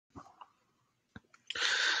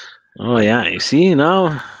Oh yeah, you see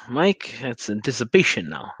now, Mike, it's anticipation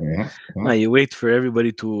now. Yeah, Now yeah. you wait for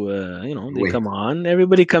everybody to, they Wait, come on.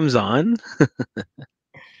 Everybody comes on.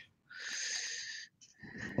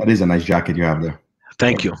 that is a nice jacket you have there.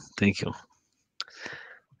 Thank you, thank you.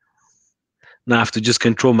 Now I have to just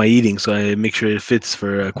control my eating so I make sure it fits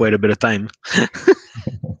for quite a bit of time.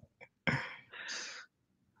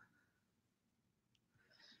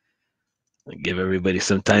 Give everybody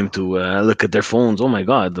some time to look at their phones. Oh my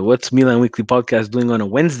God, what's Milan Weekly Podcast doing on a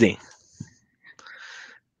Wednesday?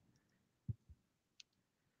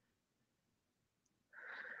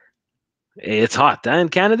 It's hot in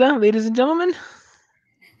Canada, ladies and gentlemen.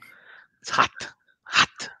 It's hot,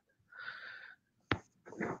 hot,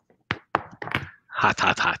 hot,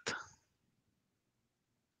 hot, hot.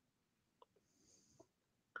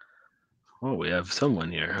 Oh, we have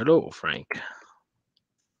someone here. Hello, Frank.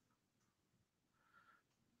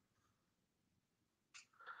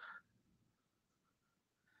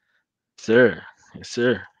 Sir. Yes,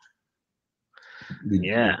 sir. Did,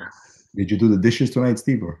 Yeah. did you do the dishes tonight,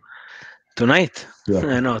 Steve? Or Tonight? yeah,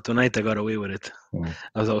 I know. Tonight I got away with it. oh,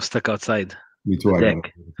 I was stuck outside me the too. I got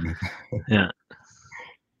deck. it tonight. Yeah.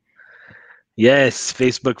 Yes,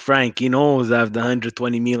 Facebook Frank. He knows I have the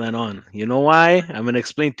 120 Milan on. You know why? I'm going to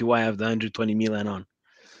explain to you why I have the 120 Milan on.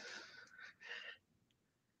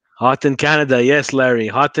 Hot in Canada. Yes, Larry.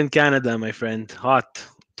 Hot in Canada, my friend. Hot.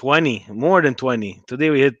 20. More than 20. Today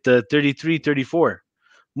we hit 33, 34.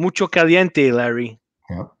 Mucho caliente, Larry.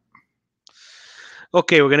 Yeah.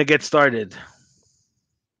 Okay, we're going to get started.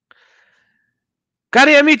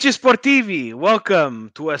 Cari amici sportivi, welcome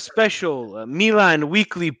to a special Milan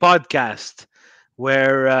weekly podcast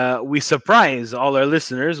where we surprise all our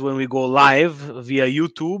listeners when we go live via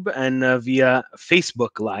YouTube and via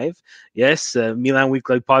Facebook Live. Yes, Milan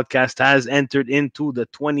Weekly Podcast has entered into the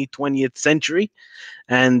 2020th century,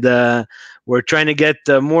 and we're trying to get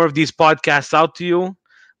more of these podcasts out to you.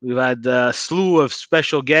 We've had a slew of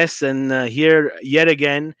special guests, and here yet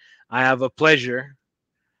again, I have a pleasure,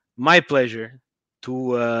 my pleasure,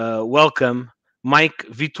 to welcome Mike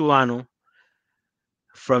Vitulano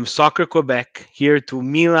from Soccer Quebec here to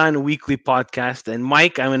Milan Weekly Podcast. And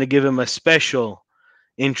Mike, I'm going to give him a special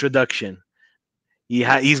introduction.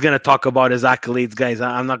 He's going to talk about his accolades, guys.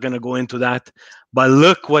 I'm not going to go into that. But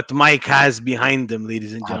look what Mike has behind him,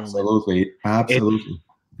 ladies and gentlemen. Absolutely, It, absolutely.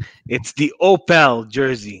 it's the Opel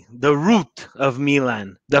jersey, the root of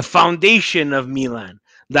Milan, the foundation of Milan.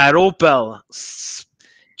 That Opel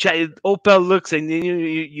looks, and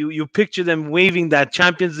you picture them waving that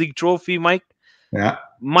Champions League trophy, Mike. Yeah.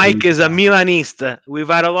 Mike is a Milanista. We've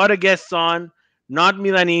had a lot of guests on, not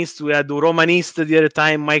Milanista. We had the Romanista the other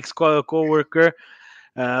time, Mike's co-worker.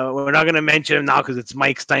 We're not going to mention him now because it's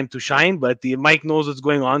Mike's time to shine, but Mike knows what's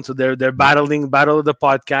going on. So they're battling battle of the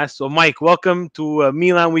podcast. So Mike, welcome to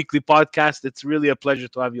Milan Weekly Podcast. It's really a pleasure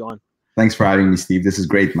to have you on. Thanks for having me, Steve. This is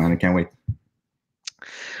great, man. I can't wait.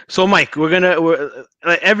 So Mike,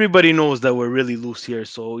 everybody knows that we're really loose here.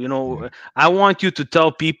 So I want you to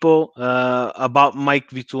tell people about Mike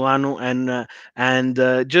Vitulano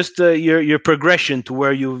and just your progression to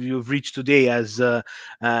where you've reached today as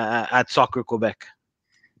at Soccer Quebec.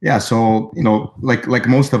 Yeah. So like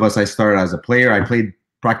most of us, I started as a player. I played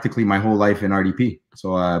practically my whole life in RDP. So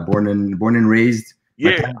born and raised. My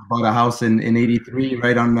Yeah. parents bought a house in '83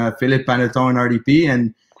 right on Philippe Paneton in RDP,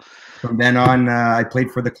 and from then on, I played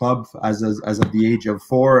for the club as of the age of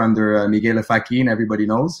 4 under Miguel Fakin, everybody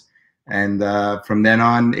knows. And from then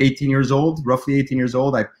on, 18 years old, roughly 18 years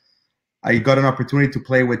old, I got an opportunity to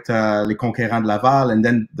play with Les Conquérants de Laval and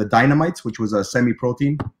then the Dynamites, which was a semi-pro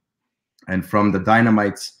team. And from the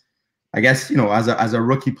Dynamites, I guess, as a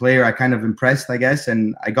rookie player, I kind of impressed, I guess.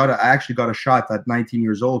 And I actually got a shot at 19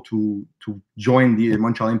 years old to join the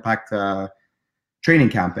Montreal Impact training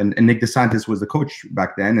camp. And Nick DeSantis was the coach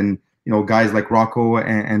back then. And guys like Rocco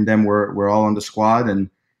and them were all on the squad, and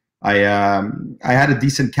I had a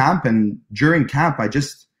decent camp. And during camp,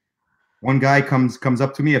 one guy comes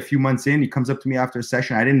up to me a few months in. He comes up to me after a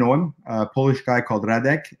session. I didn't know him, a Polish guy called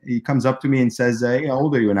Radek. He comes up to me and says, "Hey, how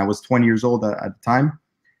old are you?" And I was 20 years old at the time.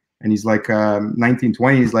 And he's like, 19,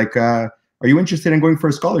 20. He's like, "Are you interested in going for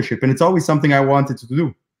a scholarship?" And it's always something I wanted to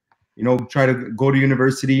do. Try to go to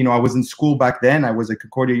university. I was in school back then. I was at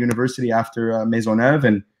Concordia University after Maisonneuve,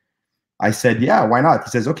 and I said, "Yeah, why not?"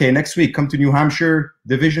 He says, "Okay, next week, come to New Hampshire,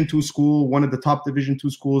 Division II school, one of the top Division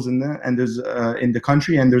II schools in the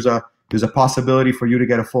country, and there's a possibility for you to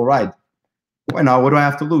get a full ride." Why not? What do I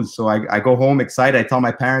have to lose? So I go home excited. I tell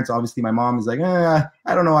my parents. Obviously, my mom is like,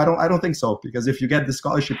 "I don't know. I don't think so, because if you get the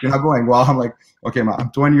scholarship, you're not going." Well, I'm like, "Okay, Mom,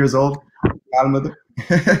 I'm 20 years old."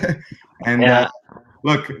 And Yeah.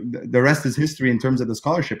 look, the rest is history in terms of the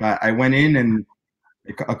scholarship. I went in and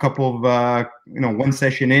a couple of one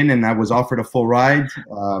session in, and I was offered a full ride.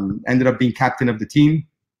 Ended up being captain of the team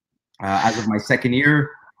as of my second year,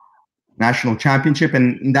 national championship,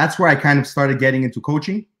 and that's where I kind of started getting into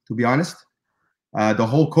coaching. To be honest, the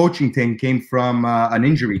whole coaching thing came from an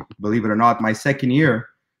injury. Believe it or not, my second year,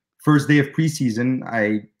 first day of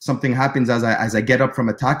preseason, something happens as I get up from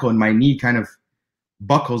a tackle, and my knee kind of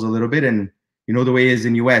buckles a little bit, and you know the way it is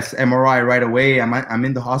in US, MRI right away. I'm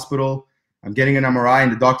in the hospital. I'm getting an MRI,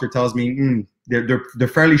 and the doctor tells me they're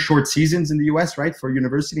fairly short seasons in the US, right, for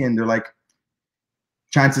university, and they're like,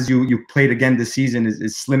 chances you played again this season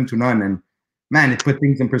is slim to none. And man, it put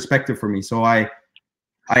things in perspective for me. So I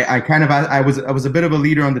was a bit of a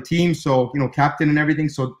leader on the team, so captain and everything.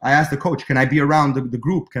 So I asked the coach, can I be around the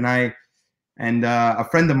group? Can I? And a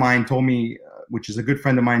friend of mine told me, which is a good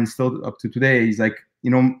friend of mine still up to today, he's like,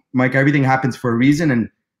 Mike, everything happens for a reason, and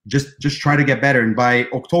just try to get better. And by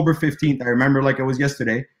October 15th, I remember like it was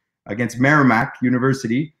yesterday, against Merrimack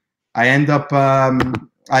University, I end up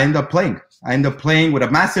playing. I end up playing with a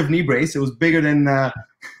massive knee brace. It was bigger than my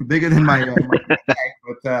bag,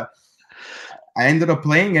 but I ended up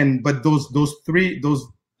playing. But those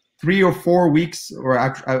 3 or 4 weeks, or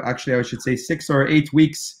actually I should say 6 or 8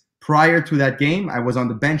 weeks prior to that game, I was on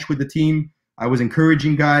the bench with the team. I was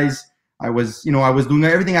encouraging guys. I was doing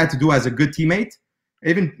everything I had to do as a good teammate.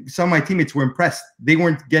 Even some of my teammates were impressed. They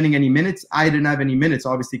weren't getting any minutes. I didn't have any minutes,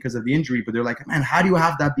 obviously, because of the injury. But they're like, man, how do you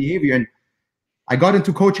have that behavior? And I got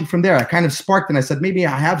into coaching from there. I kind of sparked, and I said, maybe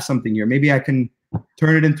I have something here. Maybe I can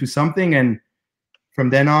turn it into something. And from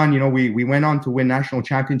then on, we went on to win national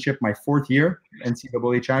championship my 4th year,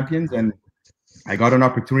 NCAA champions. And I got an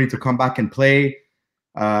opportunity to come back and play.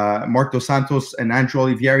 Mark Dos Santos and Andrew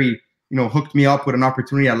Olivieri, hooked me up with an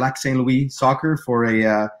opportunity at Lac Saint Louis Soccer for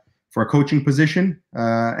a coaching position.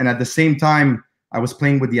 And at the same time, I was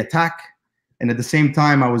playing with the attack. And at the same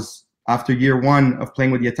time, after year 1 of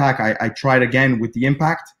playing with the attack, I tried again with the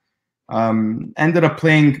impact. Ended up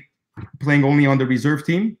playing only on the reserve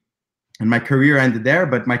team, and my career ended there.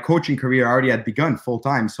 But my coaching career already had begun full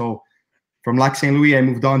time. So from Lac Saint Louis, I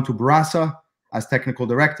moved on to Bourassa as technical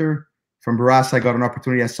director. From Bourassa, I got an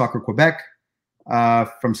opportunity at Soccer Quebec.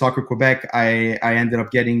 From Soccer Quebec, I ended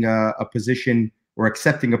up getting a position, or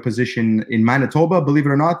accepting a position, in Manitoba. Believe it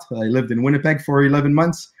or not, I lived in Winnipeg for 11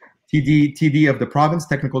 months. TD of the province,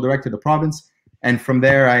 technical director of the province, and from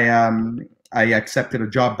there I accepted a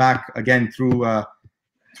job back again through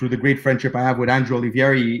the great friendship I have with Andrew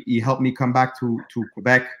Olivieri. He helped me come back to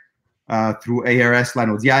Quebec through ARS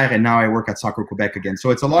Lanaudière, and now I work at Soccer Quebec again. So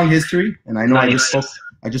it's a long history, and I know Nice.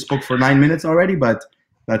 I just spoke for 9 minutes already, but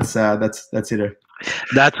that's it.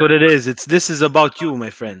 That's what it is. This is about you, my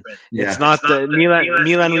friend. Yeah. It's not the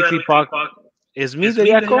Milan Weekly Podcast. Is me the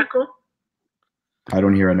echo? I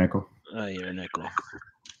don't hear an echo. I hear an echo.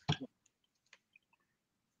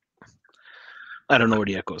 I don't know where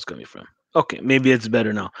the echo is coming from. Okay, maybe it's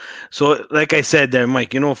better now. So, like I said there,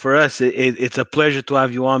 Mike, for us, it's a pleasure to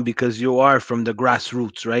have you on, because you are from the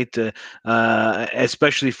grassroots, right?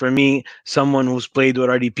 Especially for me, someone who's played with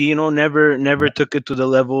RDP, never took it to the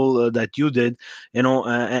level that you did,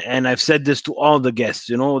 and I've said this to all the guests,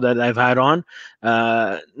 that I've had on,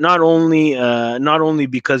 not only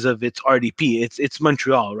because of its RDP, it's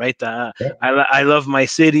Montreal, right? I love my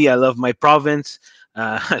city, I love my province.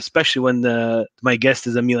 Especially when my guest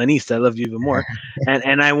is a Milanista, I love you even more.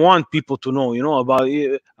 and I want people to know,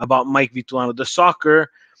 about Mike Vitulano. The soccer,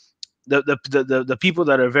 the people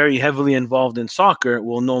that are very heavily involved in soccer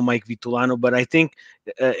will know Mike Vitulano, but I think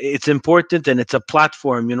it's important, and it's a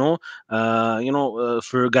platform,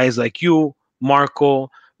 for guys like you, Marco,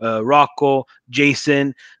 Rocco,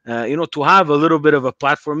 Jason, to have a little bit of a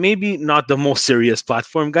platform. Maybe not the most serious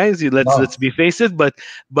platform, guys. Let's be face it, but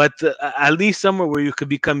at least somewhere where you could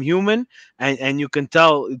become human, and you can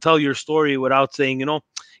tell your story without saying,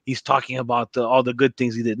 he's talking about all the good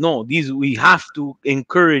things he did. No, we have to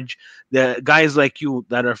encourage the guys like you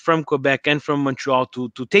that are from Quebec and from Montreal to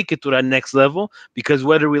take it to that next level, because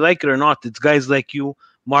whether we like it or not, it's guys like you,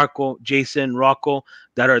 Marco, Jason, Rocco,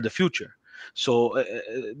 that are the future. So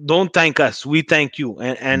don't thank us. We thank you.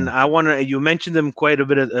 And I want to, you mentioned them quite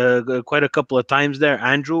a couple of times there.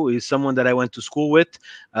 Andrew is someone that I went to school with.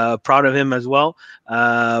 Proud of him as well.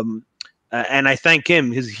 and I thank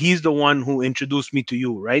him. He's the one who introduced me to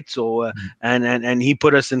you, right? So and he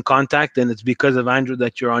put us in contact, and it's because of Andrew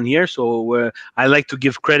that you're on here. So I like to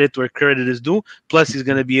give credit where credit is due. Plus, he's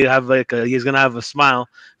gonna have a smile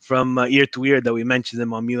from ear to ear that we mentioned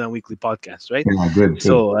him on Milan Weekly Podcast, right? Yeah, good,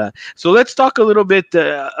 good. So let's talk a little bit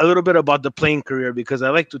about the playing career, because I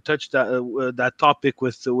like to touch that topic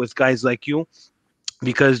with guys like you,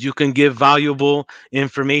 because you can give valuable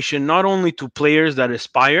information not only to players that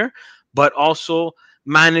aspire, but also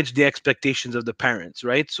manage the expectations of the parents,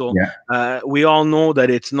 right? So Yeah. we all know that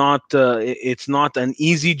it's not an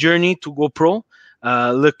easy journey to go pro.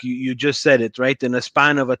 Look, you just said it, right? In a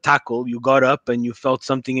span of a tackle, you got up and you felt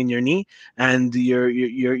something in your knee, and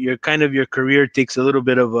your kind of your career takes a little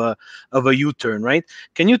bit of a U-turn, right?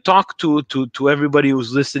 Can you talk to everybody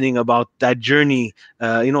who's listening about that journey?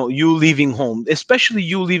 You leaving home, especially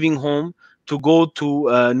you leaving home to go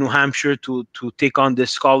to New Hampshire to take on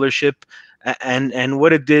this scholarship, and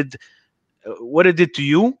what it did to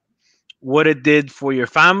you, what it did for your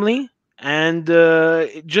family, and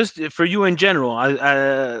just for you in general.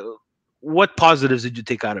 What positives did you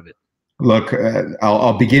take out of it? Look,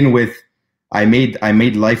 I'll begin with I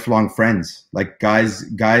made lifelong friends, like guys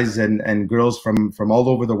and girls from all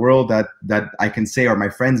over the world that I can say are my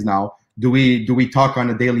friends now. Do we talk on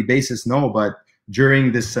a daily basis? No, but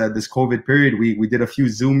during this COVID period, we did a few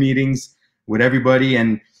Zoom meetings with everybody,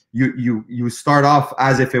 and you start off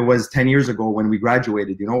as if it was 10 years ago when we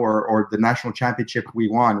graduated, or the national championship we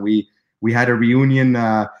won. We had a reunion.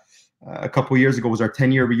 A couple of years ago was our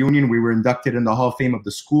 10-year reunion. We were inducted in the Hall of Fame of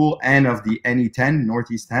the school and of the NE10,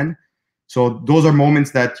 Northeast 10. So those are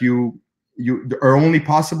moments that you are only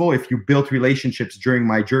possible if you built relationships during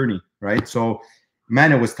my journey, right? So,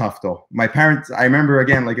 man, it was tough though. My parents, I remember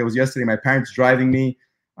again, like it was yesterday, my parents driving me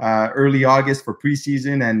early August for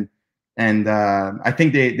preseason, and I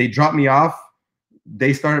think they dropped me off.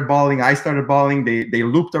 They started bawling. I started bawling. They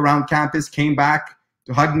looped around campus, came back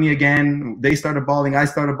to hug me again. They started bawling. I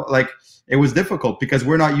started like it was difficult because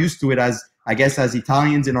we're not used to it as I guess as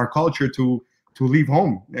Italians in our culture to leave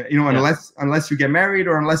home, Yeah. unless you get married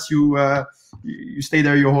or unless you stay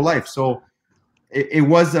there your whole life. So it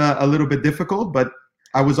was a little bit difficult, but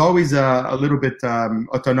I was always a little bit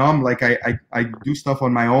autonome. Like I do stuff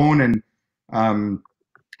on my own, and um,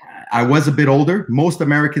 I was a bit older. Most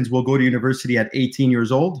Americans will go to university at 18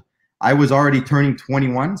 years old. I was already turning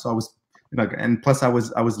 21, so I was, and plus I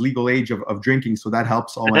was legal age of drinking, so that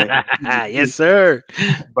helps all my. Yes, sir.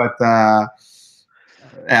 But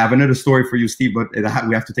I have another story for you, Steve. But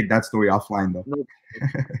we have to take that story offline, though. No.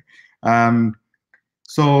 um,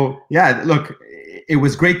 so yeah, look, it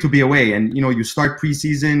was great to be away, and you start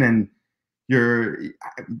preseason, and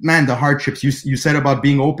the hardships you said about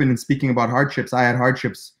being open and speaking about hardships. I had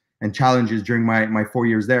hardships and challenges during my 4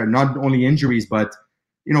 years there. Not only injuries, but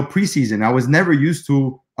preseason. I was never used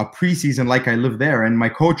to a preseason like I lived there. And my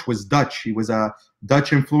coach was Dutch. He was a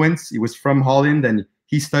Dutch influence. He was from Holland, and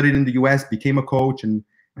he studied in the U.S., became a coach, and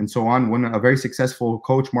so on. A very successful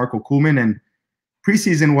coach, Marco Koolman. And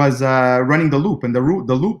preseason was running the loop, and the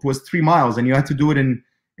loop was 3 miles, and you had to do it in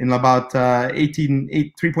about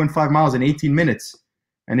 3.5 miles in 18 minutes.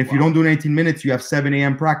 And if you don't do it in 18 minutes, you have 7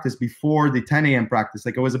 a.m. practice before the 10 a.m. practice.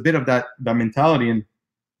 Like it was a bit of that mentality. And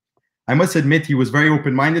I must admit, he was very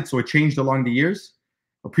open-minded, so it changed along the years.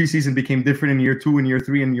 A preseason became different in year 2, and year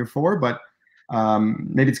 3, and year 4. But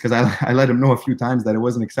maybe it's because I let him know a few times that it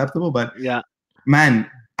wasn't acceptable. But Yeah. man,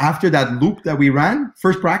 after that loop that we ran,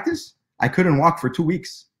 first practice, I couldn't walk for 2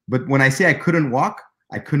 weeks. But when I say I couldn't walk,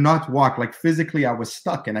 I could not walk. Like physically, I was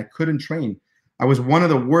stuck and I couldn't train. I was one of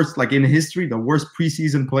the worst, like in history, the worst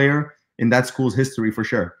preseason player in that school's history for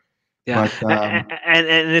sure. Yeah. But And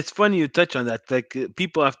it's funny you touch on that. Like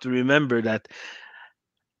people have to remember that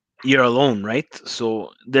you're alone, right?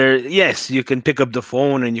 So there, yes, you can pick up the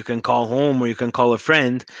phone and you can call home or you can call a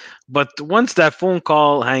friend, but once that phone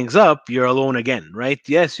call hangs up, you're alone again, right?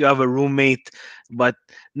 Yes, you have a roommate, but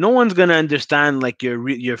no one's gonna understand like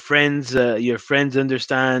your friends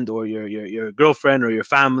understand, or your girlfriend or your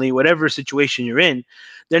family, whatever situation you're in,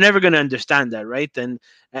 they're never gonna understand that, right? And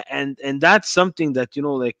that's something that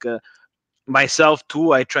like myself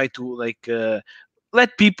too. I try to like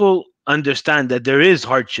let people understand that there is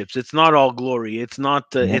hardships. It's not all glory. It's not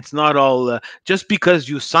yeah, it's not all just because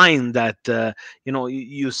you signed that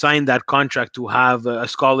you signed that contract to have a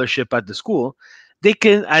scholarship at the school. They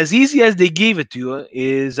can, as easy as they gave it to you,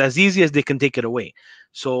 is as easy as they can take it away.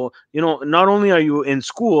 So not only are you in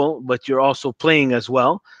school, but you're also playing as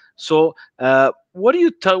well. So what do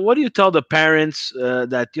you tell the parents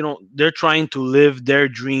that they're trying to live their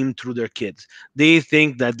dream through their kids? They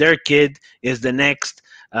think that their kid is the next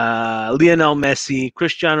Lionel Messi,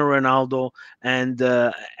 Cristiano Ronaldo, and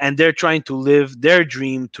they're trying to live their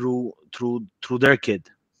dream through their kid.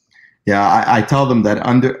 Yeah, I tell them that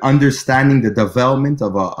understanding the development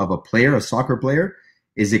of a player, a soccer player,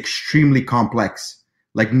 is extremely complex.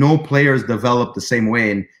 Like no players develop the same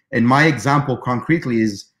way. And my example concretely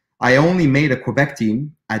is I only made a Quebec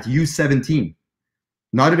team at U17,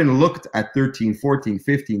 not even looked at 13, 14,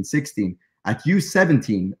 15, 16. At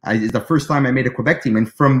U17 is the first time I made a Quebec team.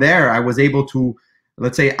 And from there, I was able to,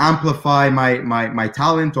 let's say, amplify my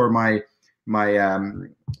talent or my my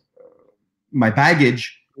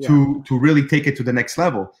baggage to really take it to the next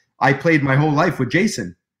level. I played my whole life with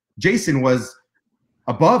Jason. Jason was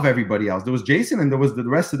above everybody else. There was Jason and there was the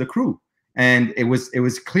rest of the crew. And it was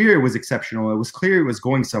clear it was exceptional. It was clear it was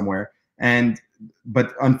going somewhere.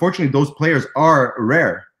 But unfortunately, those players are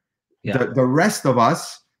rare. Yeah. The rest of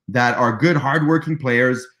us that are good, hardworking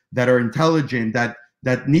players, that are intelligent,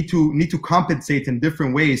 that need to compensate in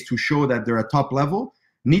different ways to show that they're at top level,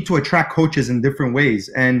 need to attract coaches in different ways.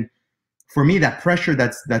 And for me, that pressure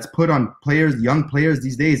that's put on players, young players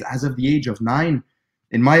these days, as of the age of 9,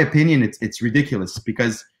 in my opinion, it's ridiculous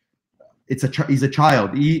because he's a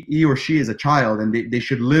child. He or she is a child, and they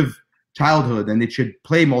should live childhood, and they should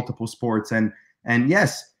play multiple sports. And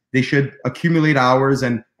yes, they should accumulate hours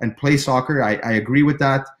and play soccer. I agree with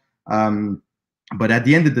that. But at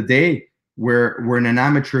the end of the day, we're in an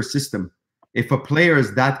amateur system. If a player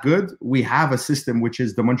is that good, we have a system, which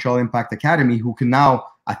is the Montreal Impact Academy, who can now,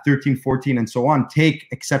 at 13, 14, and so on, take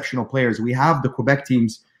exceptional players. We have the Quebec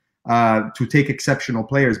teams to take exceptional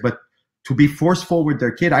players, but to be forceful with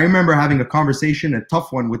their kid. I remember having a conversation, a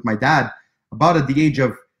tough one, with my dad about at the age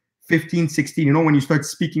of 15, 16, you know, when you start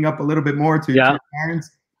speaking up a little bit more to your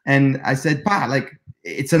parents. And I said, Pa, like,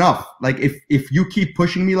 it's enough. Like, if you keep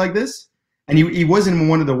pushing me like this, and he wasn't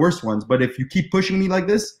one of the worst ones, but if you keep pushing me like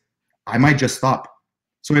this, I might just stop.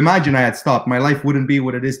 So imagine I had stopped. My life wouldn't be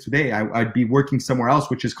what it is today. I'd be working somewhere else,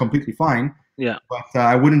 which is completely fine. Yeah. But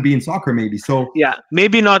I wouldn't be in soccer maybe. So yeah,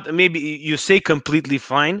 maybe not. Maybe you say completely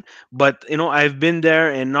fine, but you know, I've been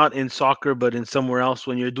there, and not in soccer, but in somewhere else.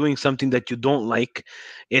 When you're doing something that you don't like,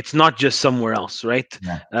 it's not just somewhere else, right?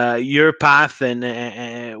 yeah, Your path and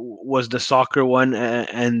was the soccer one,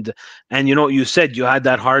 and you know, you said you had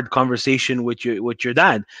that hard conversation with your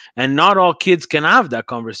dad, and not all kids can have that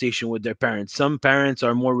conversation with their parents. Some parents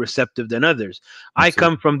are more receptive than others. I absolutely.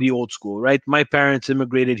 come from the old school, right? My parents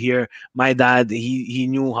immigrated here. My dad, he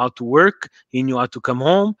knew how to work, he knew how to come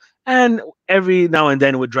home, and every now and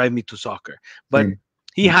then would drive me to soccer. But Same.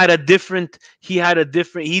 he had a different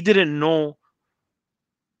he didn't know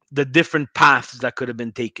the different paths that could have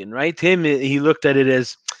been taken, right? He looked at it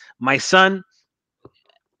as my son,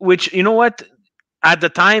 which, you know what, at the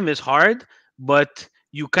time is hard, but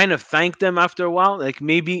you kind of thank them after a while. Like,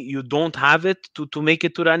 maybe you don't have it to make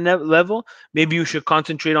it to that level. Maybe you should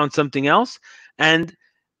concentrate on something else. And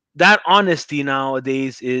that honesty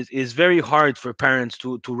nowadays is very hard for parents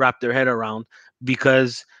to wrap their head around,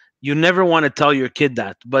 because you never want to tell your kid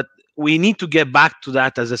that. But we need to get back to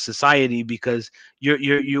that as a society, because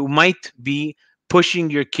you might be pushing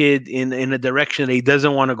your kid in a direction that he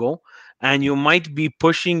doesn't want to go, and you might be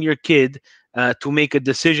pushing your kid to make a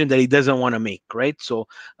decision that he doesn't want to make, right? So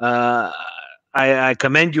uh, I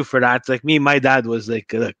commend you for that. Like me, my dad was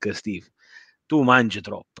like, look, Steve, tu mangi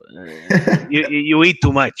troppo. You eat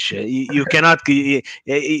too much. You cannot.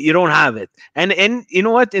 You don't have it. And you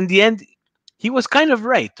know what? In the end, he was kind of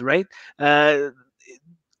right. Right.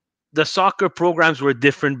 The soccer programs were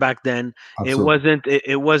different back then. It Absolutely. wasn't.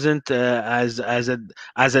 It wasn't as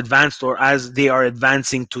advanced, or as they are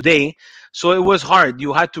advancing today. So it was hard.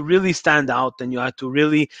 You had to really stand out, and you had to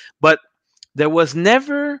really. But there was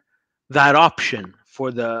never that option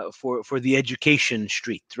for the education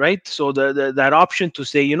street, right? So that option to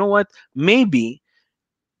say, you know what, maybe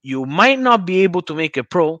you might not be able to make a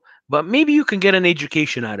pro, but maybe you can get an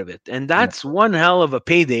education out of it, and Yeah. that's one hell of a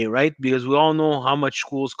payday, right? Because we all know how much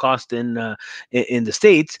schools cost in the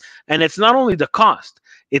states, and it's not only the cost,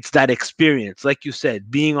 it's that experience, like you said,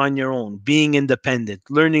 being on your own, being independent,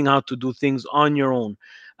 learning how to do things on your own,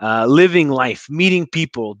 living life, meeting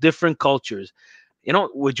people, different cultures. You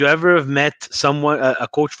know, would you ever have met someone, a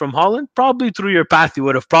coach from Holland? Probably through your path, you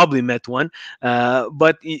would have probably met one.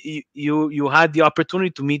 But you had the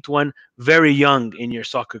opportunity to meet one very young in your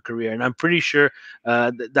soccer career, and I'm pretty sure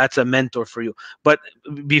that's a mentor for you. But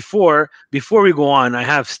before we go on, I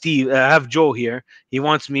have Joe here. He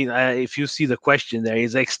wants me. If you see the question there,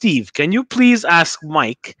 he's like, Steve, can you please ask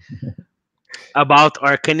Mike about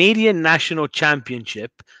our Canadian national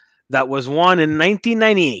championship that was won in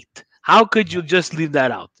 1998? How could you just leave that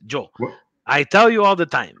out, Joe? What? I tell you all the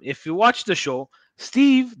time, if you watch the show,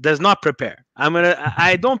 Steve does not prepare.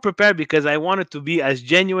 I don't prepare because I want it to be as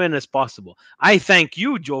genuine as possible. I thank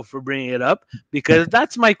you, Joe, for bringing it up because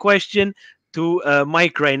that's my question to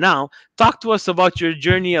Mike right now. Talk to us about your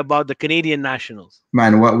journey about the Canadian Nationals.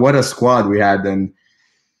 Man, what a squad we had. And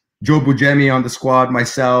Joe Bugemi on the squad,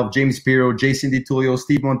 myself, James Piro, Jason DiTullio,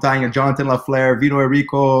 Steve Montagna, Jonathan LaFleur, Vito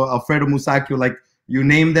Enrico, Alfredo Musacchio, like you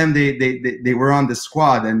name them, they were on the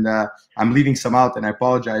squad. And I'm leaving some out, and I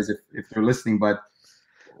apologize if they're listening, but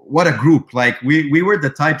what a group. Like we were the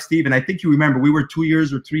type, Steve, and I think you remember, we were 2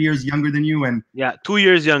 years or 3 years younger than you, and Yeah, 2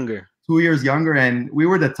 years younger. 2 years younger, and we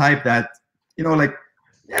were the type that, like,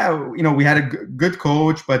 yeah, we had a good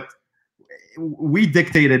coach, but we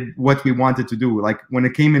dictated what we wanted to do. Like when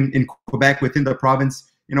it came in Quebec within the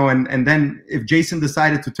province, and then if Jason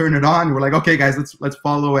decided to turn it on, we're like, okay, guys, let's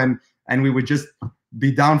follow, and we would just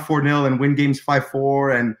be down 4-0 and win games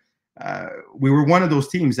 5-4, and we were one of those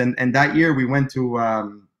teams. And that year we went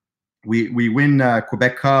to we win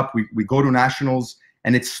Quebec Cup, we go to nationals,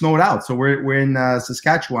 and it snowed out. So we're in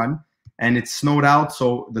Saskatchewan, and it snowed out,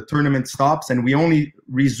 so the tournament stops, and we only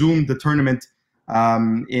resumed the tournament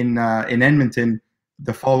in Edmonton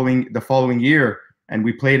the following year, and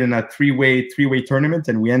we played in a three-way tournament,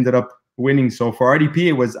 and we ended up winning. So for RDP,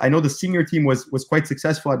 it was, I know the senior team was quite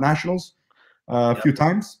successful at nationals a few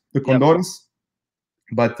times, the Condores,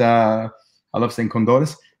 but I love saying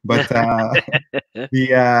Condores, but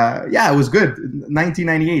it was good.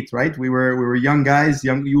 1998, right? We were young guys,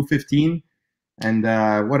 young U15,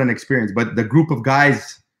 and what an experience. But the group of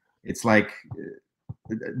guys, it's like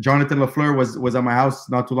Jonathan LaFleur was at my house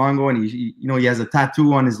not too long ago, and he has a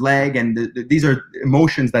tattoo on his leg, and these are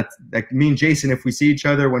emotions that me and Jason, if we see each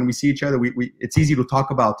other, when we see each other, we it's easy to talk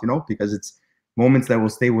about, because it's moments that will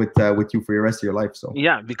stay with you for the rest of your life. So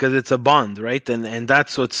yeah, because it's a bond, right? And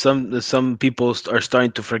that's what some people are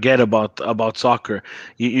starting to forget about soccer.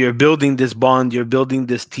 You're building this bond, you're building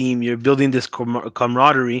this team, you're building this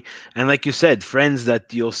camaraderie, and like you said, friends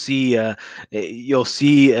that you'll see.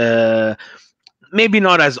 Maybe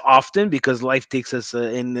not as often because life takes us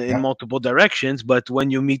in yeah, multiple directions. But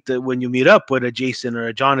when you meet up with a Jason or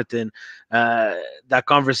a Jonathan, that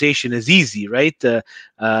conversation is easy, right?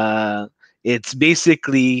 It's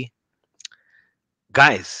basically,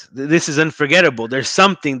 guys, this is unforgettable. There's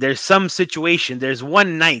some situation, there's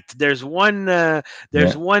one night, there's yeah,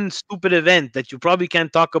 one stupid event that you probably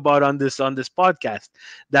can't talk about on this podcast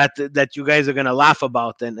that you guys are going to laugh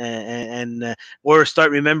about and or start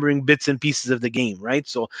remembering bits and pieces of the game, right?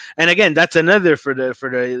 So, and again, that's another for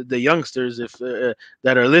the youngsters, if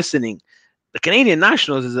that are listening. The Canadian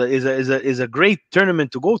Nationals is a great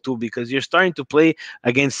tournament to go to because you're starting to play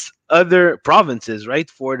against other provinces, right?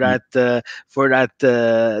 For that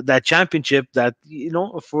championship, that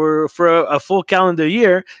for a full calendar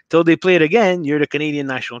year till they play it again, you're the Canadian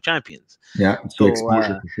national champions. yeah. It's the So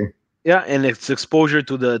exposure for sure. yeah, and it's exposure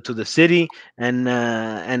to the city and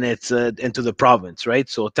it's and to the province, right?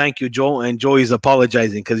 So thank you, Joe. And Joe is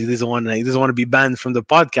apologizing because he doesn't want to be banned from the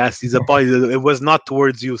podcast. He's apologizing. It was not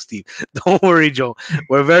towards you, Steve. Don't worry, Joe.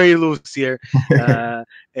 We're very loose here. Uh,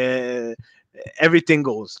 uh, Everything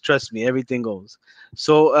goes. Trust me, everything goes.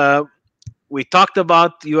 So we talked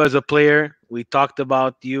about you as a player. We talked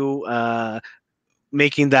about you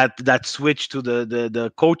making that switch to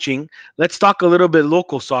the coaching. Let's talk a little bit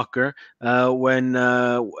local soccer. When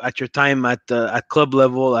at your time at club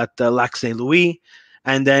level at Lac Saint Louis,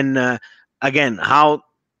 and then again how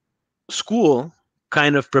school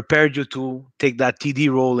kind of prepared you to take that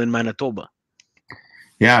TD role in Manitoba.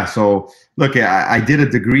 Yeah. So look, I did a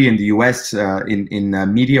degree in the U.S.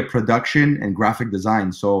 In media production and graphic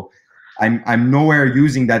design. So I'm nowhere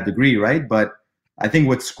using that degree, right? But I think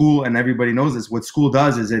what school, and everybody knows this, what school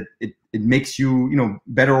does is it makes you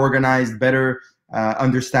better organized, better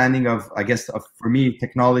understanding of, I guess, for me,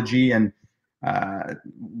 technology. And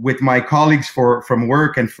with my colleagues from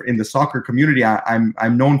work and in the soccer community,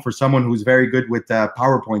 I'm known for someone who's very good with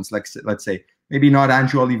PowerPoints. Like, let's say maybe not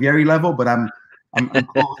Andrew Olivieri level, but I'm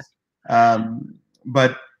close.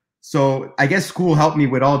 But so I guess school helped me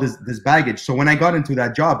with all this baggage. So when I got into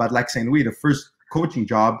that job at Lac Saint Louis, the first coaching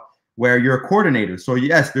job, where you're a coordinator. So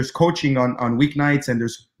yes, there's coaching on weeknights, and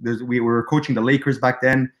we were coaching the Lakers back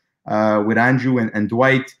then with Andrew and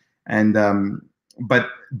Dwight, and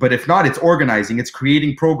but if not, it's organizing, it's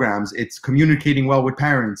creating programs, it's communicating well with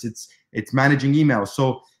parents, it's managing emails.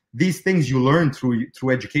 So these things you learn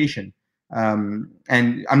through education.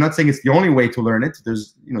 And I'm not saying it's the only way to learn it.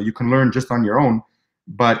 There's you can learn just on your own,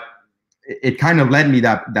 but it kind of led me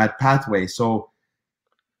that pathway. So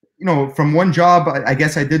from one job, I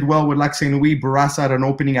guess I did well with Lac Saint Louis. Bourassa had an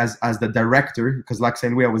opening as the director, because Lac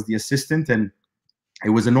Saint Louis I was the assistant, and it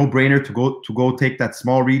was a no-brainer to go take that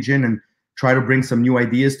small region and try to bring some new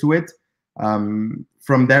ideas to it.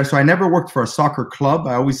 From there, so I never worked for a soccer club.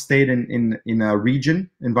 I always stayed in a region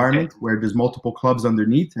environment where there's multiple clubs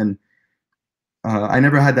underneath, and I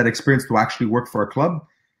never had that experience to actually work for a club.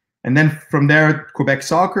 And then from there, Quebec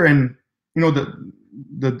Soccer, and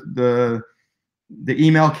the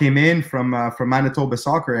email came in from Manitoba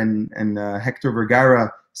Soccer, and Hector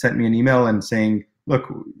Vergara sent me an email and saying,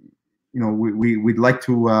 look, we'd like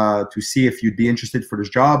to see if you'd be interested for this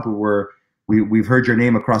job. We've heard your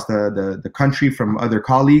name across the country from other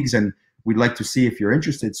colleagues, and we'd like to see if you're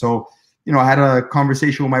interested. So, I had a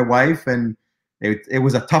conversation with my wife, and it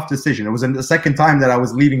was a tough decision. It was the second time that I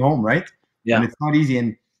was leaving home, right? Yeah. And it's not easy.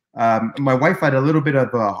 And my wife had a little bit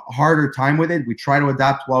of a harder time with it. We tried to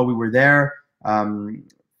adapt while we were there.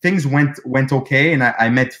 Things went okay, and I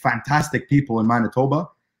met fantastic people in Manitoba.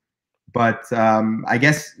 But I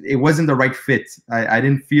guess it wasn't the right fit. I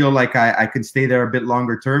didn't feel like I could stay there a bit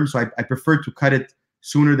longer term. So I preferred to cut it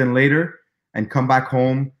sooner than later and come back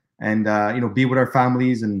home and be with our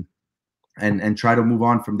families and try to move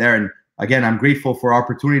on from there. And again, I'm grateful for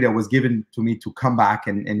opportunity that was given to me to come back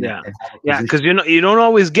and because you don't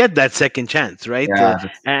always get that second chance, right? Yeah.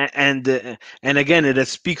 And again, it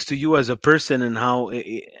speaks to you as a person, and how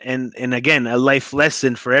and again, a life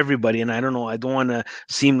lesson for everybody. And I don't know, I don't want to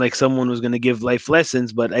seem like someone who's going to give life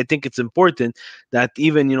lessons, but I think it's important that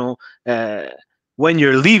even when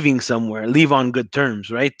you're leaving somewhere, leave on good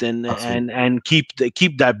terms, right? And keep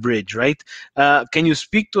that bridge, right? Can you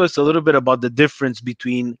speak to us a little bit about the difference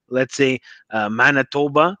between, let's say,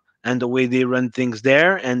 Manitoba and the way they run things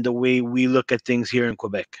there and the way we look at things here in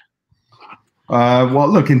Quebec? Well,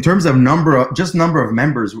 look, in terms of number of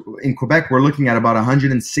members in Quebec, we're looking at about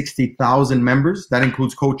 160,000 members. That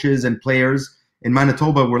includes coaches and players. In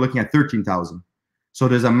Manitoba, we're looking at 13,000. So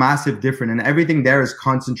there's a massive difference, and everything there is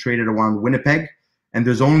concentrated around Winnipeg. And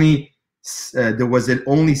there was only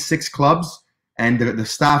 6 clubs, and the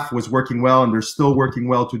staff was working well, and they're still working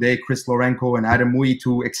well today. Chris Lorenko and Adam Mui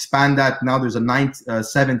to expand that. Now there's a 9th,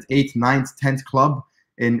 7th, 8th, 9th, 10th club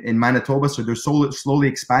in Manitoba, so they're slowly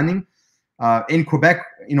expanding. In Quebec,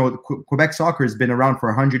 Quebec soccer has been around for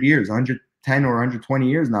 100 years, 110 or 120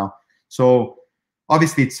 years now. So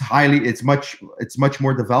obviously, it's much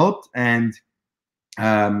more developed, and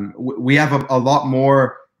we have a lot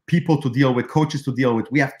more people to deal with, coaches to deal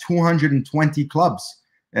with. We have 220 clubs.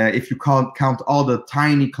 If you count all the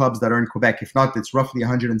tiny clubs that are in Quebec. If not, it's roughly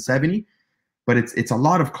 170. But it's a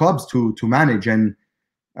lot of clubs to manage, and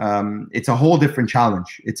it's a whole different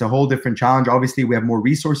challenge. Obviously, we have more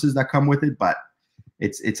resources that come with it, but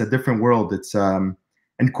it's a different world. And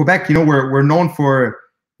Quebec, we're known for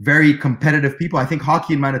very competitive people. I think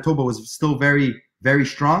hockey in Manitoba was still very, very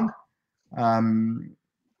strong. And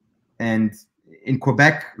in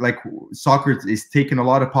Quebec, like, soccer is taking a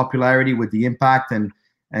lot of popularity with the Impact and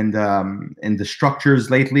the structures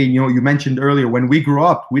lately. You mentioned earlier, when we grew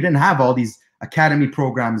up, we didn't have all these academy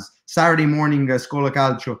programs, Saturday morning Soccer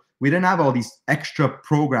Calcio. We didn't have all these extra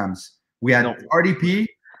programs. We had RDP,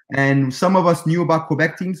 and some of us knew about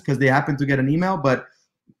Quebec teams because they happened to get an email. But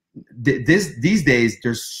these days,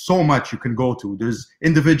 there's so much you can go to. There's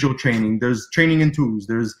individual training. There's training in twos.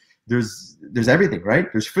 There's everything, right?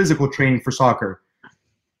 There's physical training for soccer.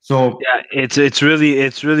 So yeah, it's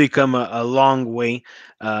really come a long way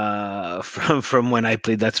from when I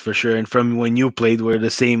played, that's for sure, and from when you played. We're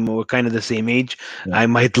kind of the same age. Yeah. I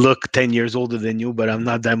might look 10 years older than you, but I'm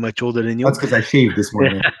not that much older than you. That's because I shaved this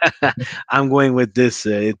morning. I'm going with this.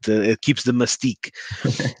 It keeps the mystique.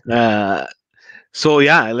 So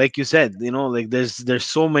yeah, like you said, like there's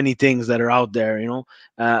so many things that are out there,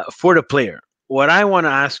 for the player. What I want to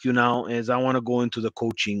ask you now is, I want to go into the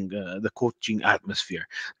coaching atmosphere.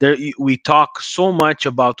 There, we talk so much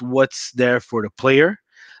about what's there for the player.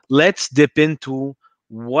 Let's dip into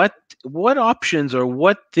what options or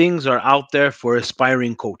what things are out there for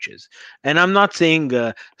aspiring coaches. And I'm not saying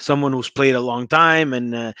someone who's played a long time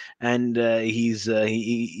and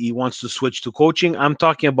he wants to switch to coaching. I'm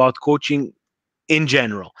talking about coaching in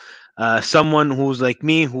general. Someone who's like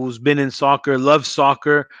me, who's been in soccer, loves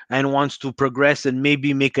soccer, and wants to progress and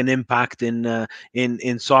maybe make an impact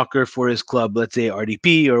in soccer for his club, let's say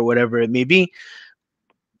RDP or whatever it may be,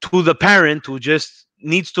 to the parent who just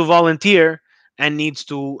needs to volunteer and needs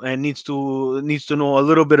to know a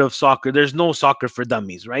little bit of soccer. There's no soccer for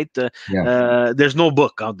dummies, right? There's no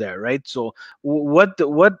book out there, right? So what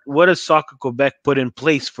does Soccer Quebec put in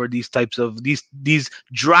place for these types of these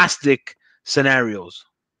drastic scenarios?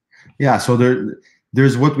 Yeah, so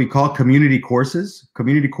there's what we call community courses.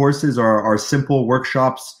 Community courses are simple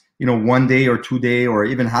workshops, 1 day or 2 day or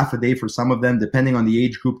even half a day for some of them, depending on the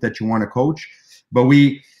age group that you want to coach. But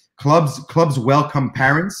clubs welcome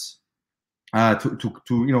parents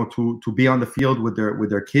to be on the field with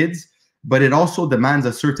their kids, but it also demands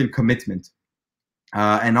a certain commitment.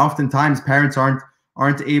 And oftentimes parents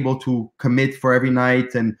aren't able to commit for every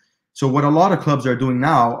night. And so what a lot of clubs are doing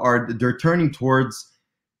now they're turning towards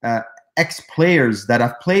ex-players that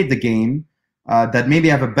have played the game, that maybe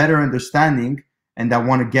have a better understanding and that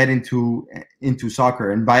want to get into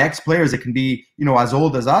soccer. And by ex-players, it can be as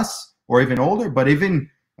old as us or even older, but even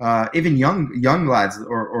young lads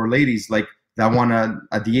or ladies like that want to,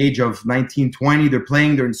 at the age of 19, 20, they're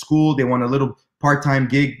playing, they're in school, they want a little part-time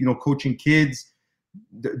gig, coaching kids.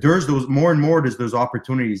 There's those more and more. There's those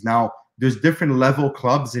opportunities now. There's different level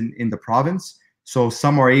clubs in the province. So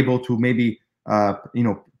some are able to maybe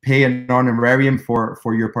pay an honorarium for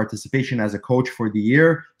your participation as a coach for the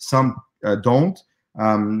year. Some don't.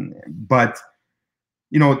 But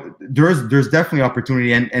there's definitely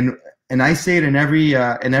opportunity. And I say it in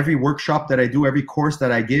every workshop that I do, every course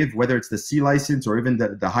that I give, whether it's the C license or even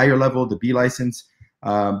the higher level, the B license.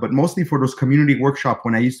 But mostly for those community workshop,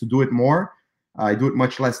 when I used to do it more. I do it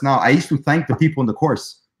much less now. I used to thank the people in the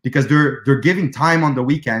course because they're giving time on the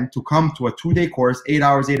weekend to come to a 2-day course, 8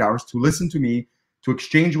 hours, to listen to me, to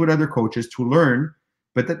exchange with other coaches, to learn.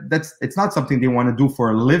 But it's not something they want to do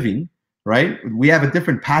for a living, right? We have a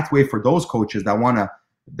different pathway for those coaches that want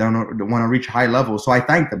to reach high levels. So I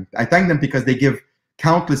thank them. I thank them because they give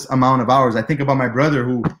countless amount of hours. I think about my brother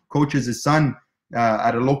who coaches his son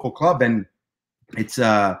at a local club, and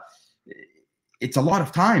it's a lot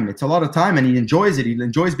of time. It's a lot of time, and he enjoys it. He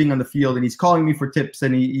enjoys being on the field, and he's calling me for tips,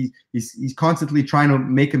 and he's constantly trying to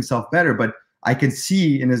make himself better. But I can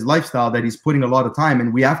see in his lifestyle that he's putting a lot of time,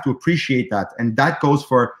 and we have to appreciate that. And that goes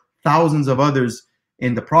for thousands of others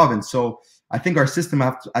in the province. So I think our system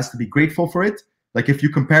has to be grateful for it. Like if you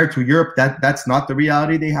compare to Europe, that's not the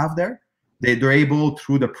reality they have there. They're able,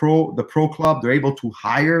 through the pro club, they're able to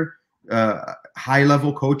hire high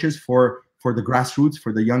level coaches for the grassroots,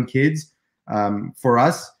 for the young kids. For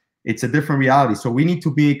us, it's a different reality. So we need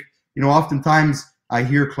to be, oftentimes I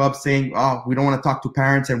hear clubs saying, oh, we don't want to talk to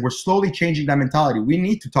parents, and we're slowly changing that mentality. We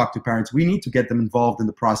need to talk to parents. We need to get them involved in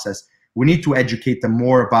the process. We need to educate them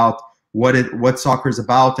more about what soccer is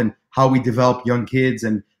about and how we develop young kids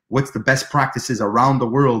and what's the best practices around the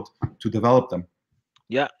world to develop them.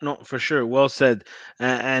 Yeah, no, for sure. Well said.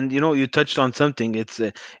 And you touched on something.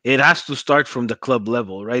 It has to start from the club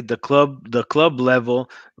level, right? The club level,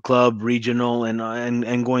 club, regional,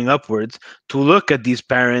 and going upwards, to look at these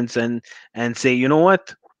parents and say, you know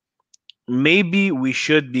what? Maybe we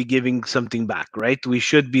should be giving something back, right? We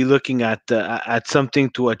should be looking at something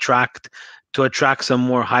to attract some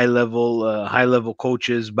more high level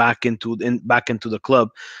coaches back into the club.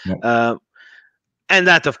 Yeah. And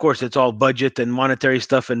that, of course, it's all budget and monetary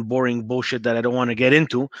stuff and boring bullshit that I don't want to get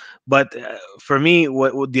into. But for me,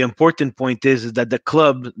 what the important point is that the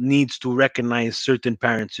club needs to recognize certain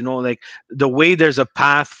parents. Like the way there's a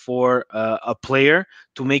path for a player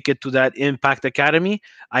to make it to that Impact Academy.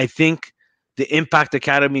 I think the Impact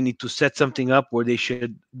Academy need to set something up where they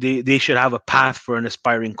should have a path for an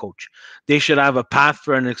aspiring coach. They should have a path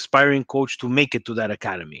for an aspiring coach to make it to that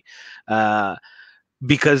academy.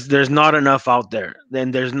 Because there's not enough out there. Then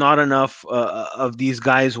there's not enough of these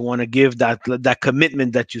guys who want to give that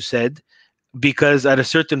commitment that you said, because at a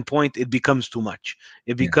certain point it becomes too much.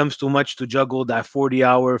 It becomes too much to juggle that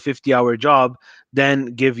 40-hour, 50-hour job,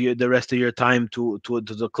 then give you the rest of your time to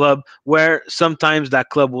the club, where sometimes that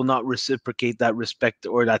club will not reciprocate that respect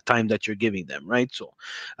or that time that you're giving them, right? So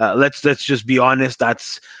let's just be honest.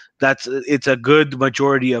 It's a good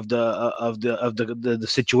majority of the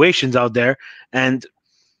situations out there. And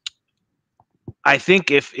I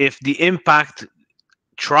think if the Impact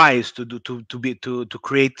tries to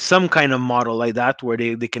create some kind of model like that, where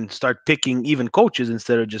they can start picking even coaches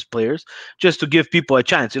instead of just players, just to give people a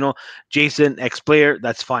chance. Jason, ex-player,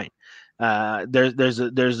 that's fine. There's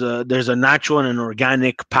a natural and an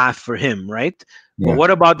organic path for him, right? Yeah. But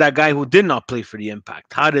what about that guy who did not play for the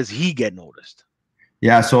Impact? How does he get noticed?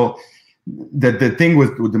 Yeah, so the thing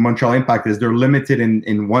with the Montreal Impact is they're limited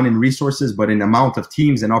in resources, but in amount of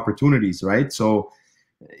teams and opportunities, right? So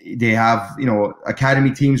they have, academy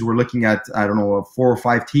teams. We're looking at, 4 or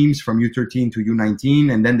 5 teams from U13 to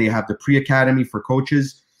U19, and then they have the pre-academy for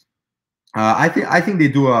coaches. I think they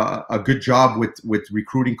do a good job with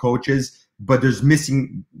recruiting coaches, but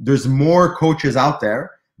there's more coaches out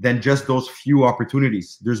there than just those few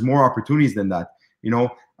opportunities. There's more opportunities than that.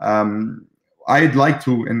 I'd like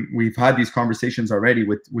to, and we've had these conversations already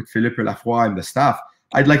with Philippe Lafroy and the staff.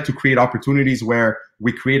 I'd like to create opportunities where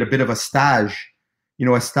we create a bit of a stage,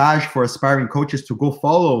 a stage for aspiring coaches to go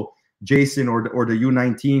follow Jason or the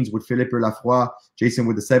U19s with Philippe Lafroy, Jason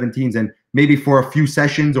with the 17s, and maybe for a few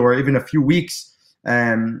sessions or even a few weeks,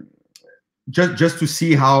 just to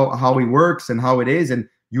see how he works and how it is, and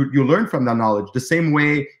you learn from that knowledge. The same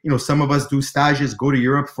way, some of us do stages, go to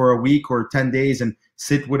Europe for a week or 10 days and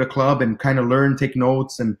sit with a club and kind of learn, take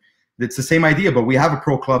notes, and it's the same idea. But we have a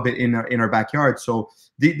pro club in our backyard, so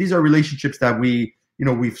these are relationships that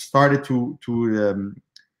we've started to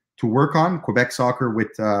work on. Quebec Soccer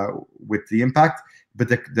with the Impact, but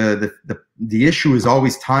the issue is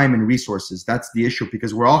always time and resources. That's the issue,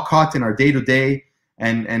 because we're all caught in our day to day,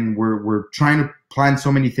 and we're trying to plan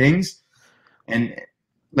so many things, and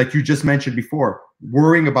like you just mentioned before,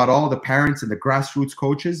 worrying about all the parents and the grassroots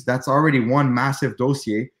coaches, that's already one massive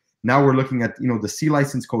dossier. Now we're looking at the C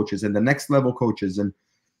license coaches and the next level coaches, and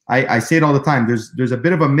I say it all the time. There's a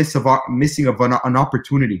bit of a missing of an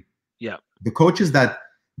opportunity. Yeah, the coaches that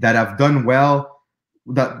have done well,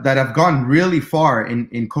 that have gone really far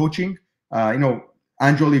in coaching. Andrew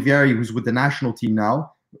Olivieri, who's with the national team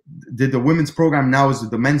now, did the women's program, now is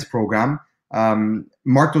the men's program.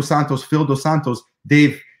 Mark Dos Santos, Phil Dos Santos,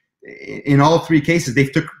 they've, in all three cases,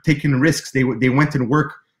 they've taken risks. They went and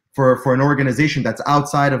worked for an organization that's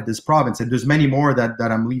outside of this province, and there's many more that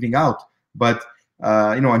I'm leaving out. But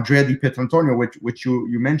Andrea Di Pietrantonio, which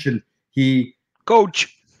you mentioned, they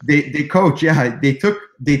coach. Yeah, they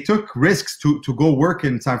took risks to go work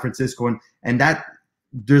in San Francisco, and that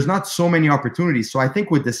there's not so many opportunities. So I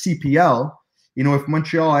think with the CPL, if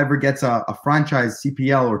Montreal ever gets a franchise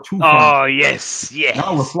CPL or two, yes,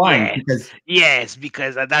 now we're flying.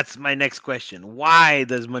 Because that's my next question. Why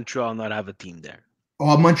does Montreal not have a team there?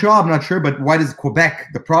 Oh, Montreal, I'm not sure, but why does Quebec,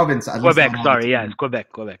 the province, Quebec? Sorry, it's Quebec.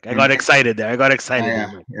 I got excited there.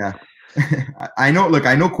 Yeah. I know. Look,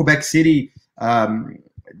 I know Quebec City.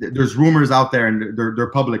 There's rumors out there, and they're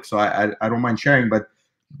public, so I don't mind sharing. But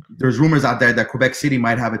there's rumors out there that Quebec City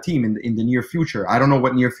might have a team in the near future. I don't know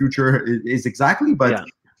what near future is exactly, but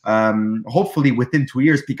hopefully within 2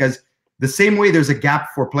 years, because the same way there's a gap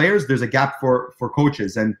for players, there's a gap for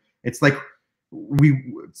coaches. And it's like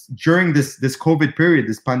during this COVID period,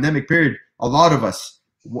 this pandemic period, a lot of us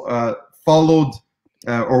watched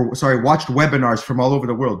webinars from all over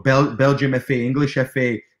the world, Belgium FA, English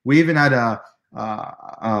FA. We even had a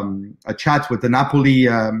chat with the Napoli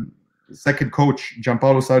second coach,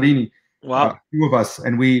 Gianpaolo Saurini. Wow. A few of us,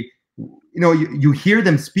 and we, you hear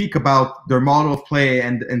them speak about their model of play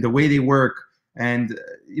and the way they work, and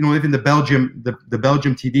even the Belgium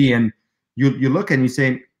TD, and you look and you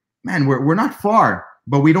say, man, we're not far,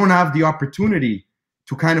 but we don't have the opportunity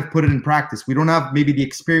to kind of put it in practice. We don't have maybe the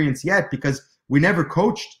experience yet, because we never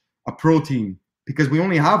coached a pro team, because we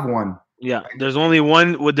only have one. Yeah, there's only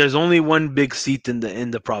one big seat in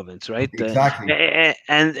the province, right? Exactly.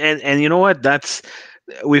 And you know what?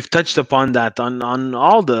 We've touched upon that on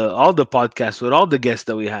all the podcasts with all the guests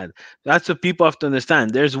that we had. That's what people have to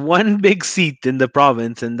understand. There's one big seat in the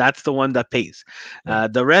province, and that's the one that pays.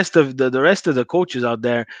 The rest of the coaches out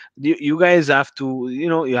there, you guys have to,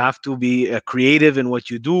 you have to be creative in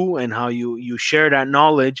what you do and how you share that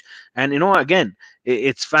knowledge. And again,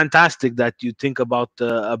 it's fantastic that you think about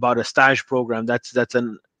a stage program. That's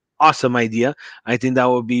an awesome idea. I think that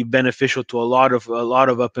would be beneficial to a lot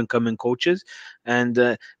of up and coming coaches.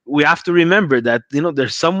 And we have to remember that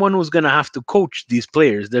there's someone who's going to have to coach these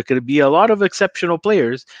players. There could be a lot of exceptional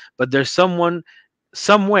players, but there's someone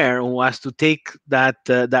somewhere who has to take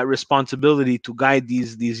that responsibility to guide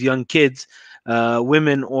these young kids,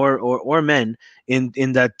 women or men, in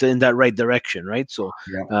that right direction, right? So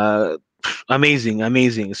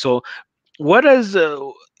amazing. So what is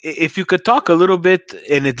if you could talk a little bit,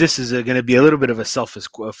 and this is going to be a little bit of a selfish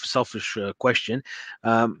question,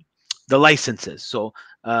 the licenses. So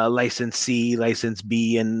license C, license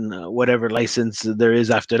B, and whatever license there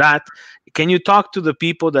is after that. Can you talk to the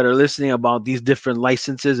people that are listening about these different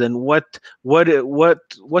licenses and what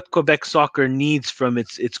Quebec Soccer needs from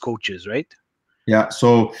its coaches, right? Yeah.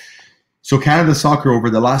 So Canada Soccer, over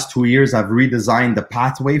the last 2 years, have redesigned the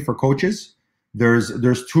pathway for coaches. There's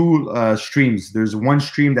two streams. There's one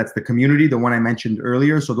stream that's the community, the one I mentioned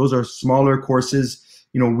earlier. So those are smaller courses,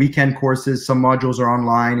 weekend courses. Some modules are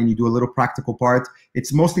online, and you do a little practical part.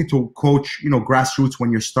 It's mostly to coach, grassroots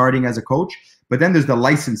when you're starting as a coach. But then there's the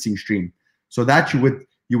licensing stream. So that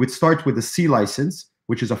you would start with the C license,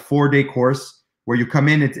 which is a 4-day course where you come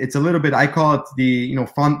in. It's a little bit, I call it the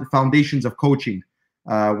foundations of coaching,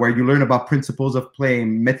 where you learn about principles of play,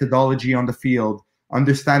 methodology on the field,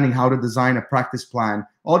 understanding how to design a practice plan,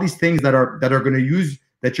 all these things that are going to use,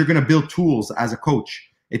 that you're going to build tools as a coach.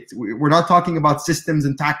 We're not talking about systems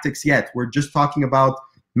and tactics yet. We're just talking about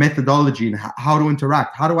methodology and how to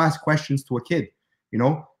interact, how to ask questions to a kid,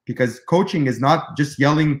 because coaching is not just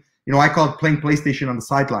yelling. I call it playing PlayStation on the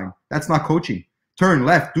sideline. That's not coaching. Turn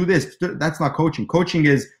left, do this. That's not coaching. Coaching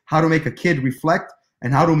is how to make a kid reflect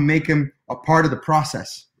and how to make him a part of the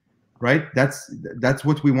process, right? That's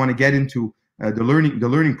what we want to get into, the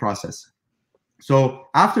learning process. So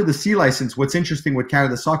after the C license, what's interesting what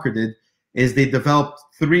Canada Soccer did is they developed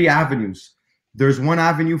 3 avenues. There's one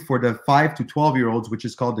avenue for the 5 to 12-year-olds, which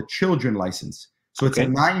is called the children license. So it's a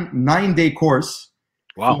 9-day course.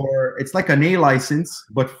 Wow. It's like an A license,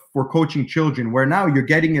 but for coaching children, where now you're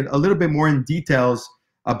getting a little bit more in details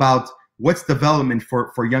about what's development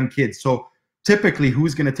for young kids. So typically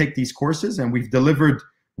who's going to take these courses, and we've delivered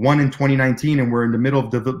one in 2019, and we're in the middle of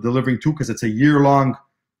delivering 2 because it's a year-long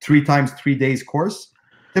 3 times 3 days course.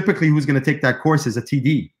 Typically who's going to take that course is a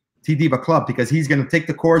TD of a club, because he's going to take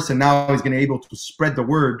the course and now he's going to be able to spread the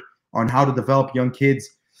word on how to develop young kids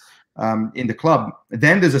in the club.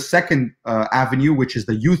 Then there's a second avenue, which is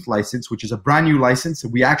the youth license, which is a brand new license.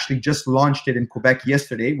 We actually just launched it in Quebec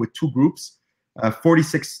yesterday with 2 groups.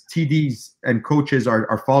 46 TDs and coaches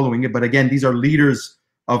are following it. But again, these are leaders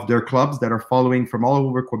of their clubs that are following from all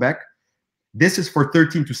over Quebec. This is for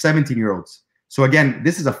 13 to 17-year-olds. So again,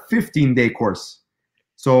 this is a 15-day course.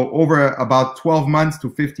 So over about 12 months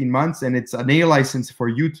to 15 months, and it's an A license for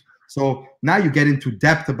youth. So now you get into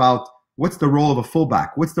depth about what's the role of a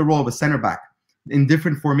fullback, what's the role of a center back in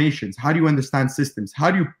different formations. How do you understand systems?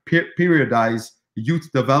 How do you periodize youth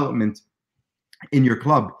development in your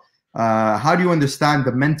club? How do you understand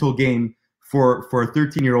the mental game for a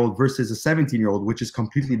 13-year-old versus a 17-year-old, which is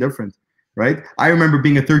completely different, right? I remember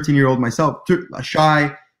being a 13-year-old myself,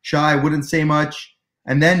 shy, wouldn't say much.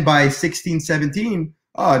 And then by 16, 17,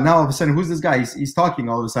 now all of a sudden, who's this guy? He's talking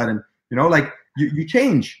all of a sudden, you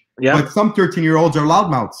change. Yeah. But some 13-year-olds are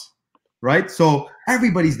loudmouths, right? So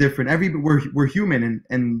everybody's different. We're human.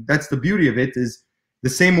 And that's the beauty of it, is the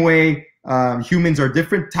same way humans are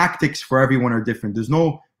different. Tactics for everyone are different. There's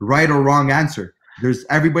no right or wrong answer.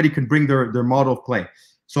 Everybody can bring their model of play.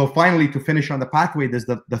 So finally, to finish on the pathway, there's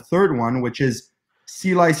the third one, which is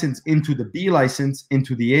C license into the B license,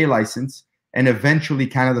 into the A license, and eventually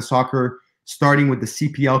Canada Soccer, starting with the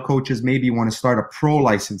CPL coaches, maybe want to start a pro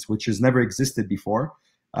license, which has never existed before.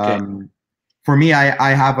 Okay. For me,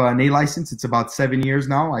 I have an A license. It's about 7 years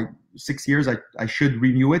now. 6 years. I should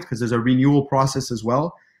renew it because there's a renewal process as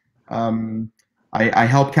well. I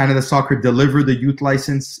help Canada Soccer deliver the youth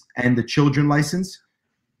license and the children license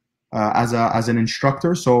as an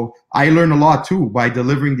instructor. So I learn a lot too by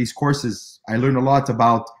delivering these courses. I learn a lot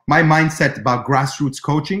about my mindset about grassroots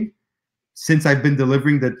coaching. Since I've been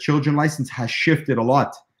delivering the children license has shifted a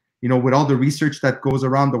lot, with all the research that goes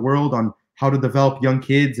around the world on how to develop young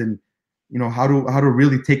kids and, how to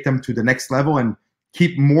really take them to the next level and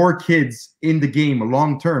keep more kids in the game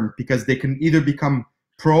long term, because they can either become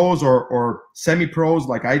pros or semi-pros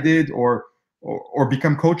like I did, or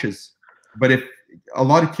become coaches. But if a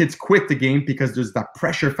lot of kids quit the game because there's that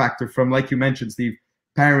pressure factor from, like you mentioned, Steve,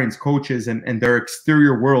 parents, coaches, and their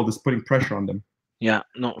exterior world is putting pressure on them. Yeah,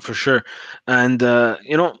 no, for sure. And,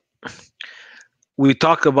 we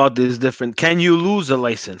talk about this different. Can you lose a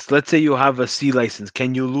license? Let's say you have a C license.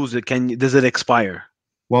 Can you lose it? Does it expire?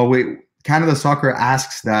 Well, Canada Soccer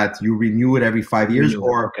asks that you renew it every 5 years,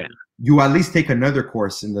 or you at least take another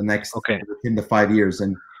course in the next in the 5 years,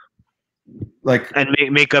 and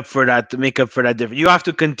make up for that. Difference. You have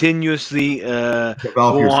to continuously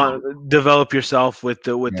develop yourself with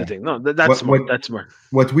the thing. No, that's smart. That's smart.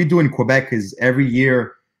 What we do in Quebec is every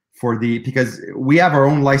year because we have our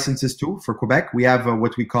own licenses too for Quebec. We have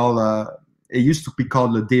what we call it used to be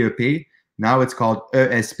called the DEP. Now it's called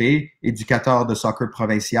ESP, Éducateur de Soccer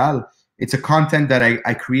Provincial. It's a content that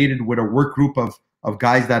I created with a work group of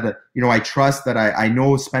guys that I trust, that I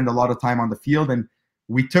know spend a lot of time on the field, and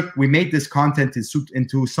we made this content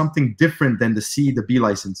into something different than the C, the B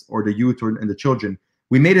license, or the youth and the children.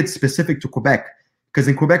 We made it specific to Quebec, because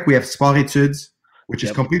in Quebec we have sport études, which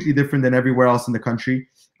is completely different than everywhere else in the country.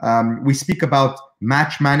 We speak about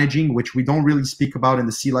match managing, which we don't really speak about in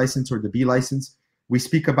the C license or the B license. We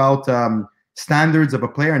speak about standards of a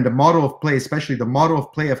player and the model of play, especially the model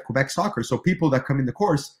of play of Quebec Soccer. So people that come in the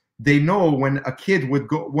course, they know when a kid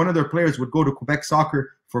one of their players would go to Quebec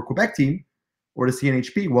Soccer for Quebec team or the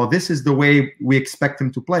CNHP, well, this is the way we expect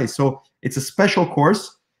them to play. So it's a special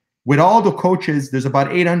course with all the coaches. There's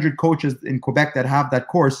about 800 coaches in Quebec that have that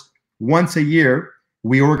course. Once a year,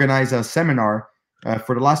 we organize a seminar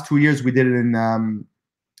For the last 2 years, we did it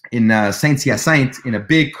in Saint-Hyacinthe in a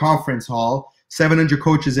big conference hall, 700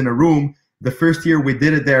 coaches in a room. The first year we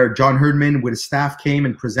did it there, John Herdman with his staff came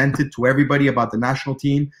and presented to everybody about the national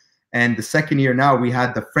team. And the second year now, we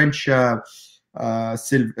had the French, what's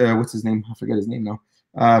his name? I forget his name now.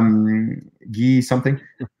 Guy something.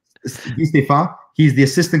 Guy Stéphane. He's the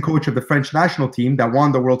assistant coach of the French national team that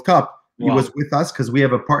won the World Cup. He was with us because we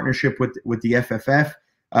have a partnership with the FFF.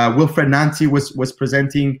 Wilfred Nancy was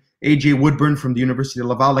presenting. AJ Woodburn from the University of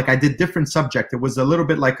Laval. Like I did different subject. It was a little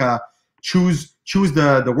bit like a choose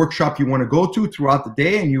the workshop you want to go to throughout the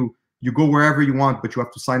day, and you go wherever you want, but you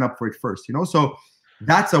have to sign up for it first. So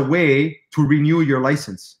that's a way to renew your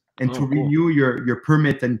license and to renew your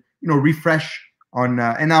permit and refresh on.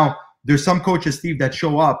 And now there's some coaches, Steve, that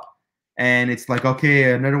show up and it's like,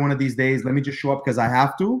 okay, another one of these days, let me just show up because I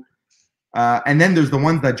have to. And then there's the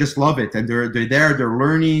ones that just love it and they're there, they're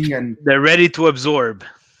learning and they're ready to absorb.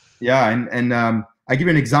 Yeah, and I give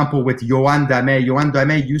you an example with Yohan Damet. Yohan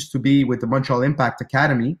Damet used to be with the Montreal Impact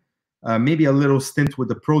Academy, maybe a little stint with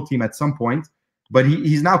the pro team at some point, but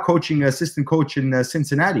he's now coaching, assistant coach in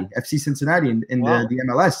Cincinnati, FC Cincinnati in the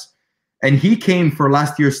MLS. And he came for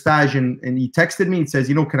last year's stage and he texted me and says,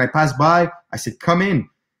 can I pass by? I said, come in.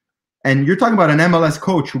 And you're talking about an MLS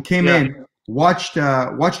coach who came in, watched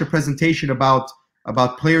a presentation about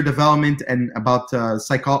player development and about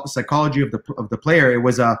psychology of the player. It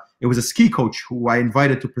was a ski coach who I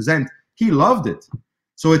invited to present. He loved it.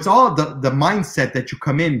 So it's all the mindset that you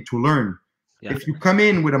come in to learn. Yeah. If you come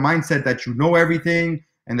in with a mindset that you know everything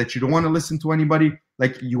and that you don't want to listen to anybody,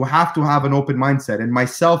 like you have to have an open mindset. And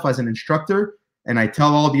myself as an instructor, and I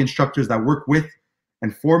tell all the instructors that work with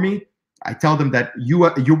and for me, I tell them that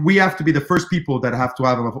we have to be the first people that have to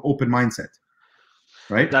have an open mindset.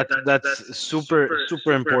 Right? That's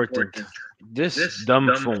super important. This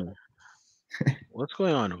dumb phone. What's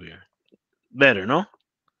going on over here? Better, no?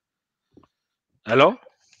 Hello?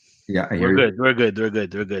 Yeah, I hear you. We're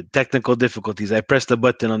good. Technical difficulties. I pressed the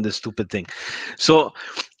button on this stupid thing. So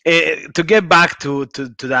to get back to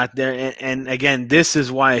that there, and again, this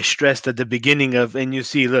is why I stressed at the beginning of, and you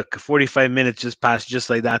see, look, 45 minutes just passed just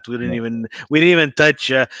like that. We didn't even touch.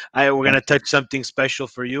 We're gonna touch something special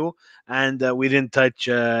for you, and we didn't touch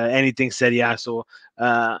anything Serie A. So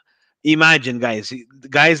imagine,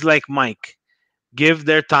 guys like Mike give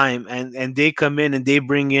their time, and they come in and they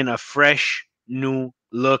bring in a fresh, new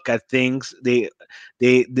look at things.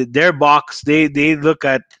 Their box. They look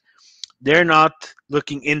at. They're not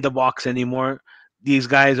looking in the box anymore. These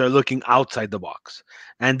guys are looking outside the box.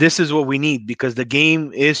 And this is what we need because the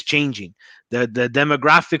game is changing. The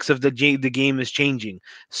demographics of the game is changing.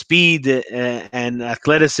 Speed and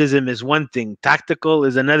athleticism is one thing. Tactical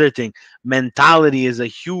is another thing. Mentality is a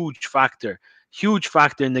huge factor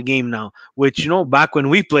in the game now, which, back when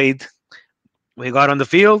we played, we got on the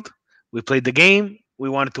field, we played the game, we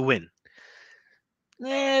wanted to win.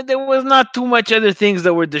 There was not too much other things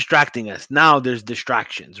that were distracting us. Now there's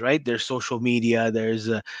distractions, right? There's social media, there's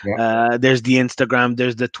the Instagram,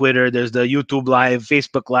 there's the Twitter, there's the YouTube Live,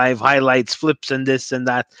 Facebook Live, highlights, flips, and this and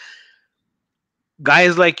that.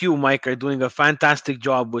 Guys like you, Mike, are doing a fantastic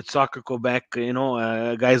job with Soccer Quebec.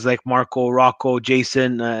 Guys like Marco, Rocco,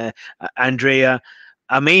 Jason, Andrea,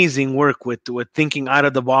 amazing work with thinking out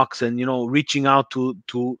of the box and reaching out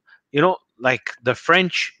to like the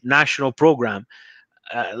French national program.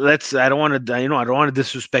 I don't want to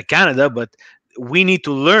disrespect Canada, but we need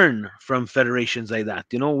to learn from federations like that.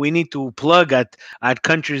 We need to plug at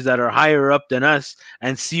countries that are higher up than us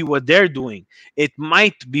and see what they're doing. It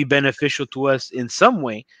might be beneficial to us in some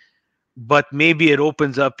way, but maybe it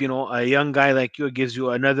opens up, a young guy like you, it gives you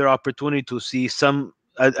another opportunity to see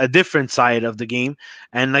a different side of the game.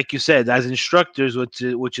 And like you said, as instructors,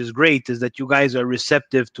 which is great, is that you guys are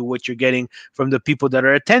receptive to what you're getting from the people that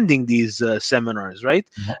are attending these seminars, right?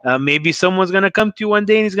 Maybe someone's going to come to you one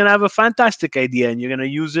day and he's going to have a fantastic idea and you're going to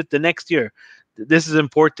use it the next year. This is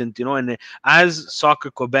important, and as Soccer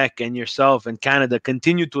Quebec and yourself and Canada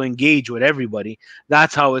continue to engage with everybody,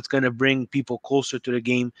 that's how it's going to bring people closer to the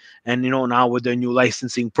game. And now with their new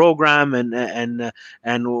licensing program and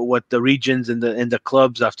what the regions and the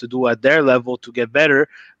clubs have to do at their level to get better,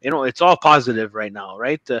 it's all positive right now,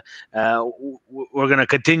 right? We're going to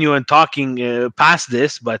continue on talking past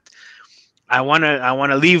this, but I want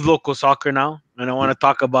to leave local soccer now, and I want to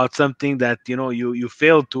talk about something that you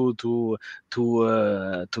failed to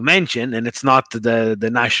mention, and it's not the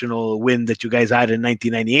national win that you guys had in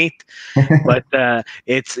 1998, but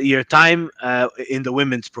it's your time in the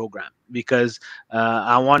women's program, because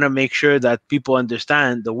I want to make sure that people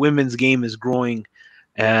understand the women's game is growing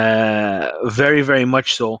very, very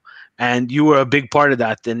much so. and you were a big part of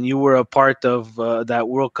that, and you were a part of that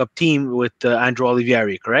World Cup team with Andrew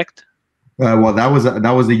Olivieri, correct? Well, that was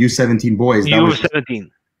the U17 boys. That was just U17.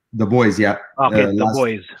 the boys. Yeah, Okay, the last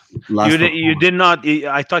boys. last You October. did not.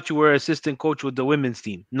 I thought you were assistant coach with the women's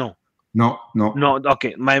team. No, No, no. no.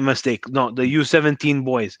 Okay, my mistake. No, the U17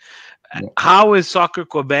 boys. Yeah. How is Soccer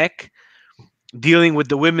Quebec dealing with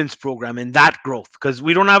the women's program and that growth? Because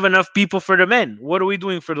we don't have enough people for the men. What are we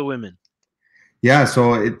doing for the women? Yeah,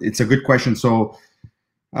 so it's a good question. So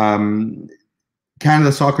um,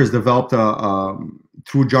 Canada Soccer has developed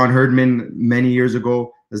through John Herdman many years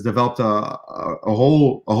ago, has developed a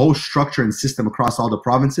whole structure and system across all the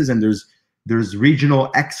provinces, and there's regional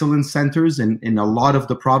excellence centers in a lot of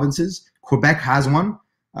the provinces. Quebec has one.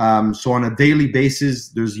 So on a daily basis,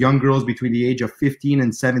 there's young girls between the age of 15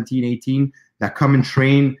 and 17, 18 that come and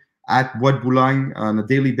train at Bois de Boulogne on a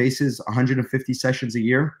daily basis, 150 sessions a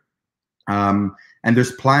year. And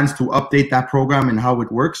there's plans to update that program and how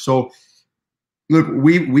it works. So look,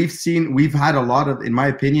 we've had a lot of, in my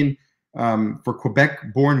opinion, for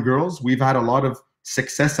Quebec-born girls, we've had a lot of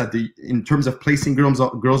success in terms of placing girls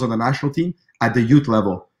on the national team at the youth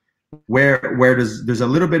level, where there's a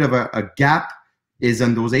little bit of a gap is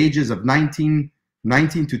in those ages of 19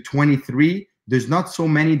 to 23. There's not so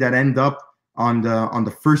many that end up on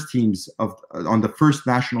the first teams on the first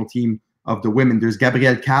national team of the women. There's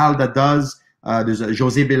Gabrielle Carl that does. There's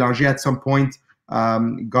José Bélanger at some point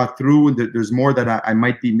got through. There's more that I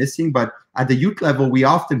might be missing, but at the youth level, we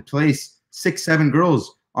often place 6-7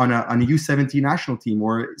 girls on a U17 national team,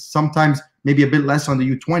 or sometimes maybe a bit less on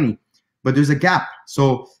the U20. But there's a gap.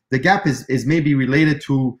 So the gap is maybe related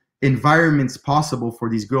to environments possible for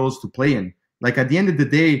these girls to play in. Like at the end of the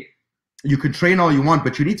day, you can train all you want,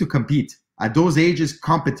 but you need to compete. At those ages,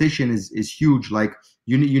 competition is huge. Like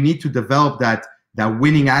you need to develop that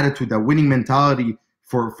winning attitude, that winning mentality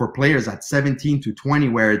for players at 17 to 20,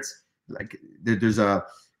 where it's like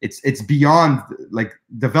it's beyond, like,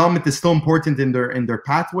 development is still important in their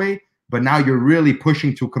pathway, but now you're really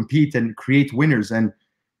pushing to compete and create winners. And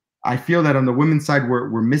I feel that on the women's side,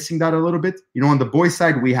 we're missing that a little bit. On the boys'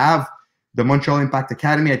 side, we have the Montreal Impact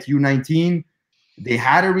Academy at U19. They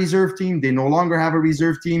had a reserve team. They no longer have a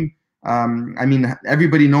reserve team. I mean,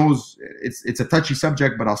 everybody knows it's a touchy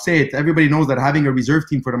subject, but I'll say it. Everybody knows that having a reserve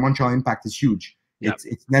team for the Montreal Impact is huge. Yep.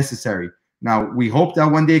 It's necessary. Now, we hope that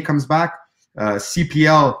one day it comes back.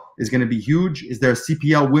 CPL is going to be huge. Is there a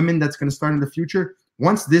CPL women that's going to start in the future?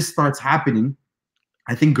 Once this starts happening,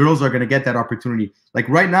 I think girls are going to get that opportunity. Like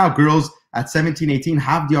right now, girls at 17, 18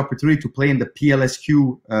 have the opportunity to play in the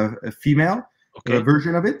PLSQ female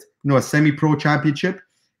version of it. A semi-pro championship.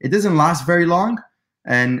 It doesn't last very long,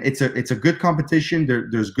 and it's a good competition.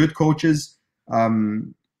 There's good coaches,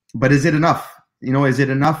 but is it enough? Is it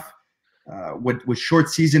enough with short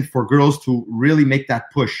season for girls to really make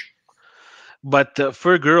that push? But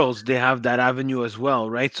for girls, they have that avenue as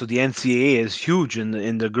well, right? So the NCAA is huge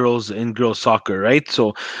in girls soccer, right?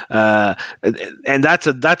 So and that's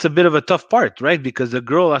a bit of a tough part, right? Because the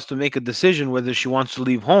girl has to make a decision whether she wants to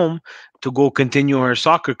leave home to go continue her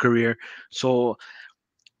soccer career. So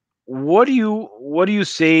what do you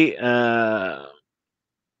say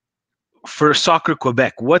for Soccer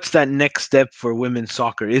Quebec? What's that next step for women's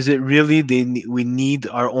soccer? Is it really we need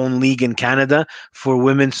our own league in Canada for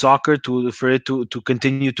women's soccer for it to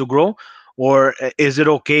continue to grow, or is it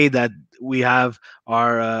okay that we have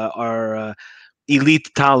our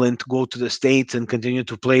elite talent go to the States and continue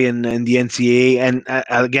to play in the NCAA? And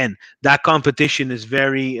again, that competition is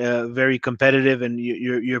very competitive, and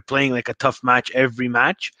you're playing like a tough match every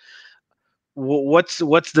match. What's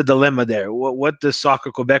the dilemma there? What does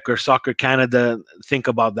Soccer Quebec or Soccer Canada think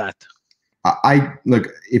about that? I look,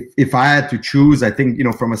 if I had to choose, I think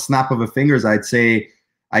from a snap of a fingers, I'd say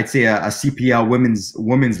a CPL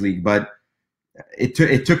women's league, but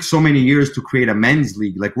it took so many years to create a men's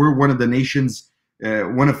league. Like, we're one of the nations,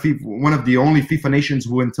 one of the only FIFA nations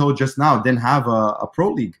who until just now didn't have a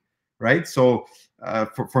pro league, right? So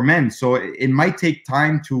for men, so it might take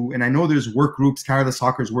time to, and I know there's work groups. Canada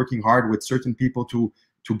Soccer is working hard with certain people to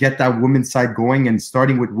get that women's side going, and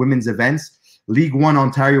starting with women's events. League One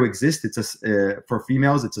Ontario exists. It's for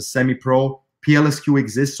females. It's a semi-pro. PLSQ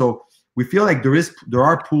exists. So we feel like there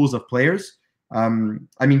are pools of players. I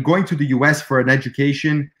mean, going to the US for an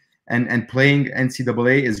education and playing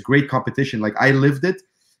NCAA is great competition. Like, I lived it.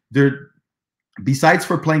 Besides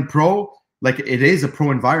for playing pro, like, it is a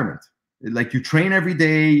pro environment. Like, you train every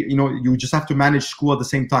day. You just have to manage school at the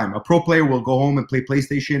same time. A pro player will go home and play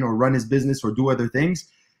PlayStation or run his business or do other things,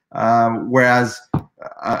 whereas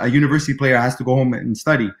a university player has to go home and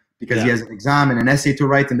study because he has an exam and an essay to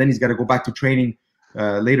write, and then he's got to go back to training.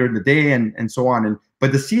 later in the day, and so on. And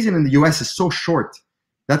but the season in the US is so short.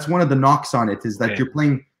 That's one of the knocks on it, is that Okay.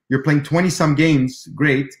 you're playing 20 some games,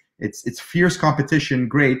 great. It's fierce competition,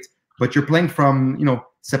 great, but you're playing from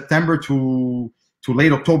September to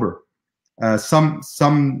late October.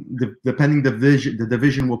 Depending the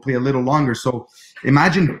division will play a little longer. So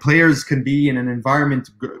imagine players can be in an environment,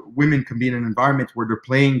 women can be in an environment where they're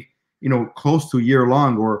playing, close to a year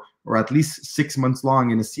long, or at least 6 months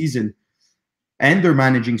long in a season, and they're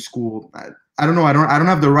managing school. I don't know. I don't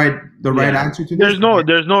have the right Yeah. answer to this.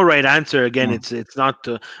 There's no right answer. Again, Yeah, it's not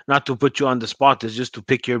to put you on the spot. It's just to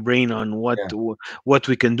pick your brain on yeah, what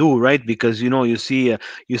we can do, right? Because you see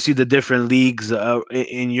the different leagues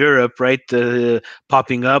in Europe, right?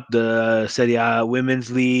 Popping up, the Serie A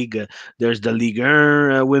Women's League. There's the Ligue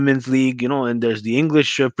 1 Women's League, and there's the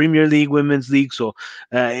English Premier League Women's League. So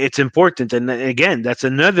it's important, and again, that's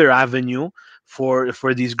another avenue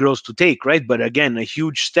for these girls to take, right? But again, a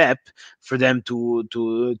huge step for them to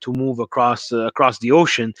move across the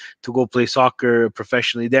ocean to go play soccer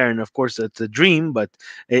professionally there. And of course, that's a dream, but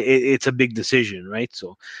it's a big decision, right?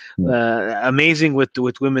 So yeah, amazing with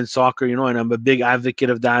women's soccer, and I'm a big advocate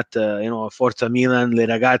of that. Forza Milan, le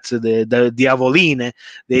ragazze, the diavoline,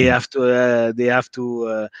 they yeah. have to they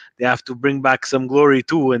have to bring back some glory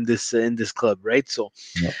too in this club, right? So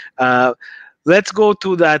Yeah. uh, let's go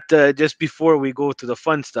to that. Just before we go to the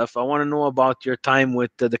fun stuff, I want to know about your time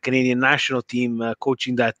with the Canadian national team,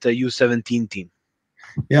 coaching that U17 team.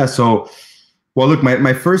 Yeah. So, well, look,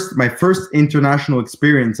 my first international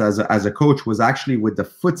experience as a coach was actually with the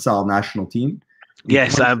futsal national team in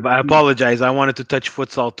Yes, I 2016. apologize. I wanted to touch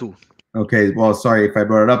futsal too. Okay, well, sorry if I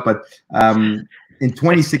brought it up, but in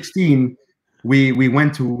 2016 we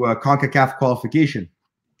went to CONCACAF qualification,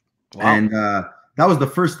 Wow. and that was the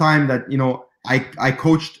first time that I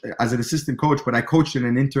coached as an assistant coach, but I coached in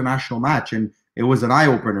an international match, and it was an eye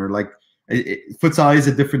opener. Like futsal is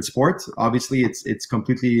a different sport. Obviously, it's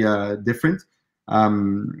completely different.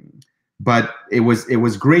 Um, but it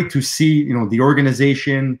was great to see the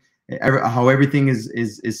organization, how everything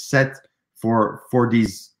is set for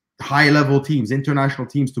these high level teams, international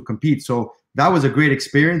teams to compete. So that was a great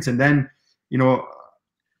experience. And then you know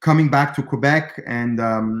coming back to Quebec, and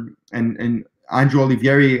Andrew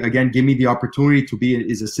Olivieri again gave me the opportunity to be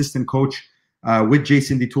his assistant coach with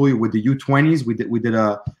Jason Vitulano with the U20s. We did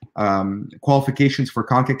a qualifications for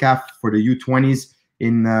CONCACAF for the U20s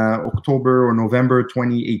in October or November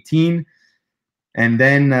 2018. And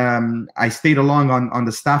then I stayed along on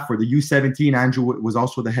the staff for the U17. Andrew was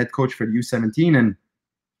also the head coach for the U17, and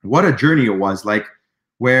what a journey it was! Like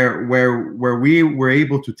where we were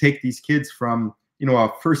able to take these kids from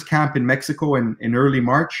our first camp in Mexico in early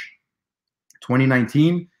March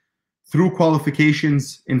 2019 through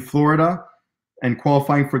qualifications in Florida and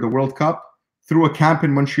qualifying for the World Cup, through a camp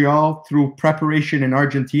in Montreal, through preparation in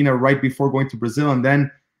Argentina right before going to Brazil, and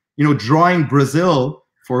then drawing Brazil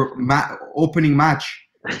for opening match.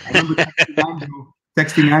 I remember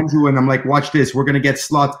texting Andrew, and I'm like, watch this, we're going to get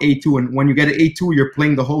slot A2, and when you get A2, you're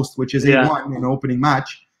playing the host, which is Yeah. A1 in opening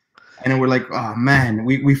match. And then we're like, oh man,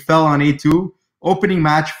 we fell on A2. Opening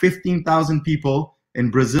match, 15,000 people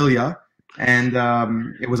in Brasilia, and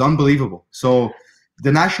it was unbelievable. So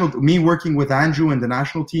me working with Andrew and the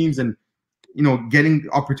national teams, and getting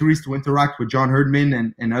opportunities to interact with John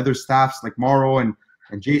Herdman and other staffs like Mauro and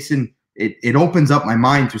Jason, it opens up my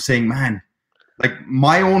mind to saying, man, like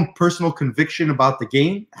my own personal conviction about the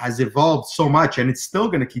game has evolved so much, and it's still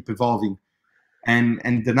going to keep evolving.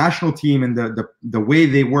 And the national team and the way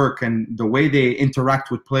they work and the way they interact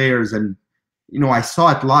with players, and I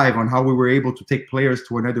saw it live on how we were able to take players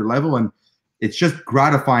to another level, and it's just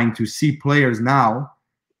gratifying to see players now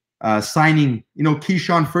signing.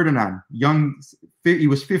 Keyshawn Ferdinand, young, he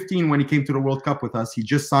was 15 when he came to the World Cup with us. He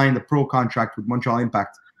just signed a pro contract with Montreal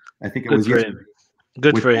Impact. I think it Good was for yesterday. him.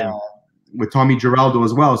 Good with for him. with Tommy Giraldo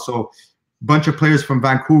as well. So bunch of players from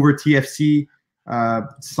Vancouver TFC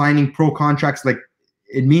signing pro contracts. Like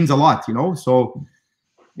it means a lot, So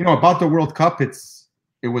about the World Cup,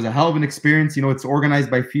 it was a hell of an experience. It's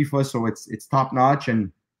organized by FIFA, so it's top notch,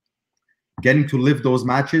 and getting to live those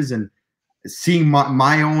matches and seeing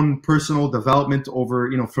my own personal development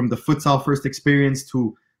over, from the futsal first experience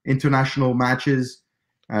to international matches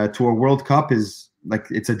to a World Cup is like,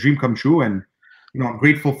 it's a dream come true. And, I'm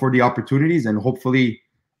grateful for the opportunities, and hopefully,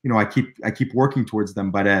 I keep working towards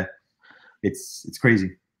them, but it's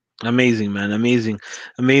crazy. Amazing, man. Amazing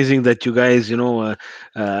that you guys,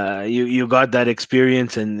 you got that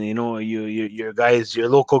experience, and your guys, your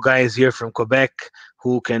local guys here from Quebec,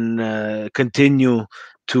 who can continue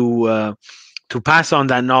to to pass on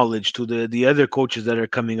that knowledge to the other coaches that are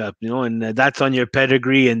coming up, and that's on your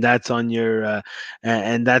pedigree, and that's on your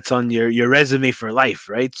resume for life,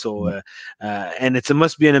 right? So and it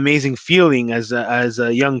must be an amazing feeling as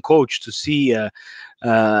a young coach to see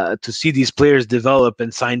these players develop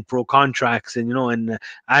and sign pro contracts, and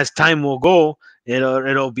as time will go,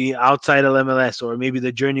 it'll be outside of MLS, or maybe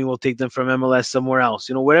the journey will take them from MLS somewhere else.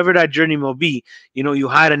 Whatever that journey will be, you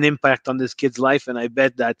had an impact on this kid's life, and I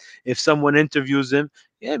bet that if someone interviews him,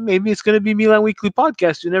 yeah, maybe it's going to be Milan Weekly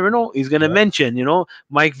Podcast. You never know. He's going to mention,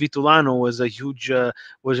 Mike Vitulano was a huge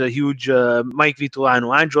Mike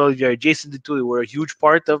Vitulano, Andrew Olivier, Jason DeTulli were a huge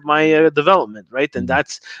part of my development, right? And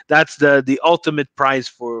that's the ultimate prize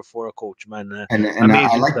for a coach, man. And I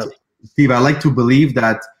Amazing like stuff. to, Steve. I like to believe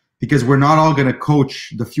that because we're not all going to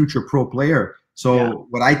coach the future pro player. So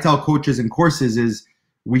what I tell coaches in courses is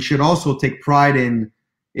we should also take pride in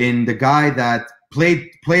the guy that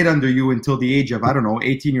played under you until the age of, I don't know,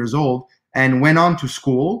 18 years old, and went on to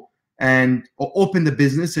school and opened a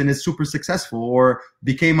business and is super successful, or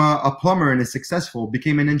became a plumber and is successful,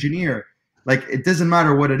 became an engineer. Like, it doesn't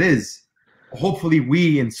matter what it is. Hopefully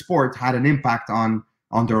we in sport had an impact on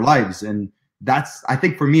their lives. And I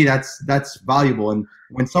think for me, that's valuable. And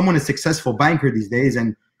when someone is successful banker these days,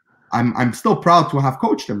 and I'm still proud to have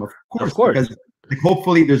coached them, of course. Because like,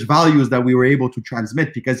 hopefully there's values that we were able to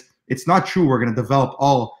transmit, because it's not true we're going to develop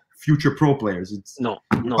all future pro players. It's no,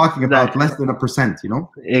 talking about less than 1%,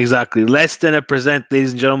 Exactly. Less than 1%,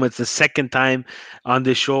 ladies and gentlemen. It's the second time on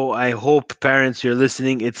this show. I hope, parents, you're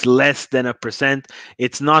listening. It's less than 1%.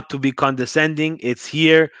 It's not to be condescending. It's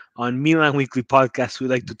here on Milan Weekly Podcast. We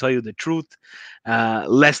like to tell you the truth.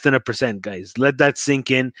 Less than 1%, guys. Let that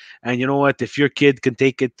sink in. And you know what? If your kid can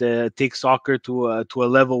take soccer to a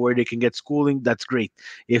level where they can get schooling, that's great.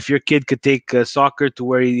 If your kid could take soccer to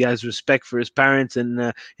where he has respect for his parents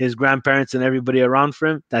and his grandparents and everybody around for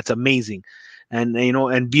him, that's amazing.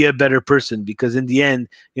 And be a better person, because in the end,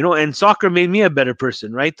 and soccer made me a better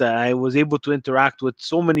person, right? I was able to interact with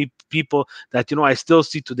so many people that I still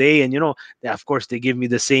see today, and of course they give me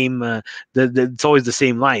the same it's always the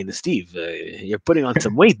same line. Steve, you're putting on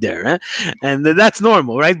some weight there, huh? And that's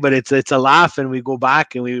normal, right? But it's a laugh, and we go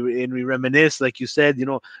back and we reminisce, like you said,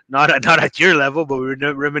 not at your level, but we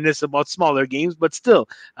reminisce about smaller games, but still,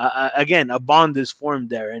 again, a bond is formed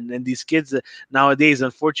there. And these kids nowadays,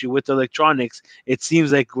 unfortunately, with electronics, it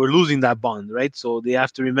seems like we're losing that bond, right? So they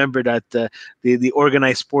have to remember that the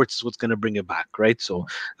organized sports is what's going to bring it back, right? So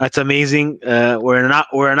that's amazing. We're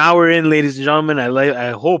an hour in, ladies and gentlemen.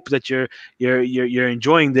 I hope that you're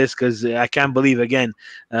enjoying this, because I can't believe, again,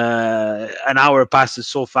 an hour passes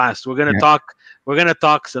so fast. We're gonna talk. We're gonna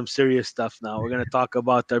talk some serious stuff now. We're gonna talk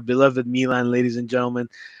about our beloved Milan, ladies and gentlemen.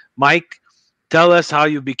 Mike, tell us how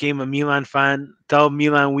you became a Milan fan. Tell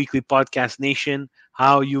Milan Weekly Podcast Nation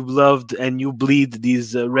how you loved and you bleed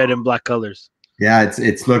these red and black colors. Yeah,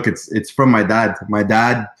 it's from my dad. My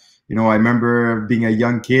dad, I remember being a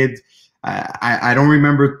young kid. I don't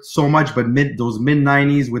remember so much, but those mid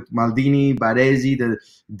 90s with Maldini, Baresi, the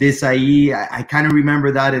Desai, I kind of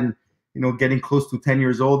remember that, and getting close to 10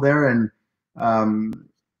 years old there, and those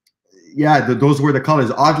were the colors.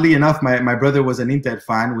 Oddly enough, my brother was an Inter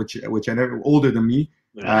fan, which I never older than me,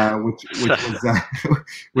 which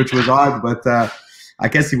was odd, but I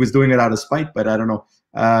guess he was doing it out of spite, but I don't know.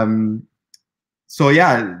 So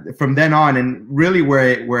yeah, from then on, and really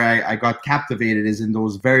where I got captivated is in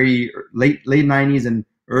those very late 90s and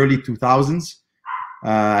early 2000s.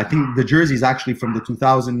 I think the jersey is actually from the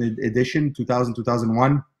 2000 edition,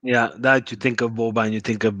 2001. Yeah, that you think of Boban, you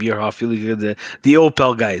think of Bierhoff, you look at the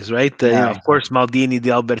Opel guys, right? Of course, Maldini, the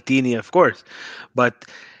Albertini, of course, but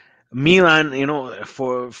Milan,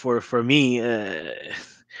 for me,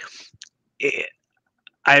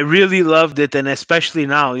 I really loved it, and especially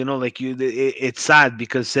now, like it's sad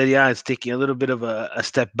because Serie A is taking a little bit of a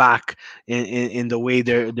step back in the way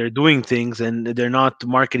they're doing things, and they're not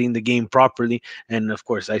marketing the game properly. And of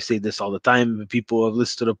course, I say this all the time. People who have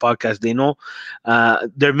listened to the podcast, they know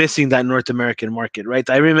they're missing that North American market, right?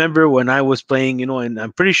 I remember when I was playing, and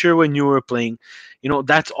I'm pretty sure when you were playing,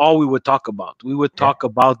 that's all we would talk about. We would talk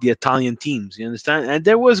about the Italian teams, you understand? And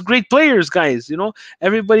there was great players, guys.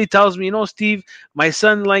 Everybody tells me, Steve, my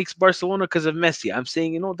son likes Barcelona because of Messi. I'm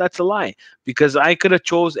saying, that's a lie, because I could have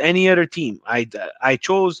chose any other team. I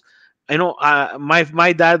chose,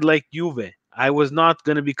 my dad liked Juve. I was not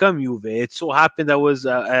going to become Juve. It so happened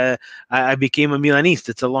I became a Milanist.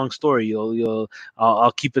 It's a long story.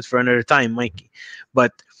 I'll keep it for another time, Mikey.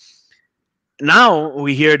 But now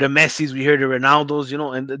we hear the Messis, we hear the Ronaldos,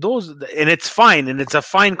 and it's fine, and it's a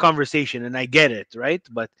fine conversation, and I get it, right?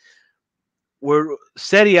 But where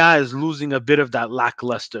Serie A is losing a bit of that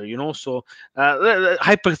lackluster, So,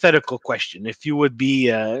 hypothetical question: if you would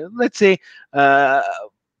be, let's say, uh,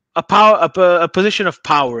 a position of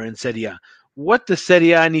power in Serie A, what does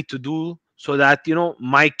Serie A need to do so that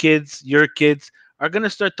my kids, your kids, are gonna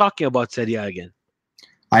start talking about Serie A again?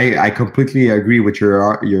 I completely agree with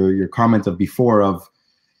your comment of before of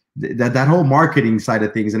that whole marketing side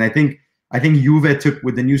of things, and I think Juve took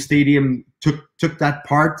with the new stadium took that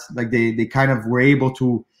part, like they kind of were able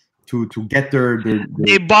to get their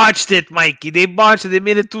They botched it, Mikey. They botched it. They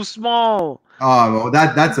made it too small. oh well,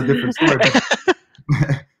 that's a different story, but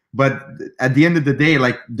but at the end of the day,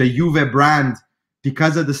 like the Juve brand,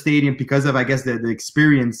 because of the stadium, because of I guess the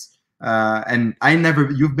experience, and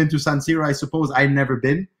you've been to San Siro, I suppose. I never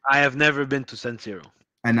been, I have never been to San Siro.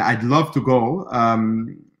 and I'd love to go.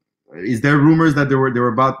 Is there rumors that they were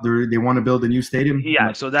about they want to build a new stadium?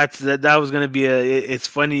 Yeah, so that was gonna be it's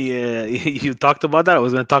funny you talked about that. I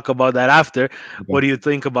was gonna talk about that after. What Okay. do you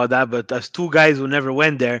think about that? But as two guys who never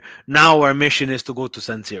went there, now our mission is to go to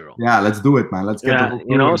San Siro. Yeah, let's do it, man. Let's get the Yeah, whole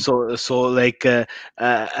crew in. so like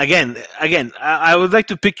again, I would like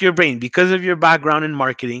to pick your brain because of your background in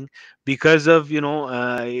marketing, because of you're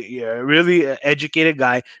a really educated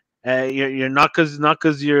guy. You're not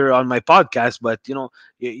because you're on my podcast, but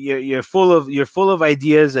you're full of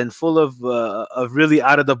ideas and full of really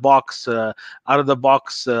out of the box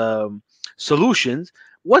solutions.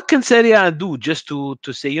 What can Serie A do just to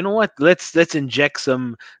say, what, let's inject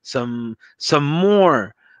some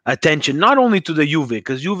more attention not only to the Juve,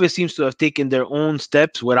 because Juve seems to have taken their own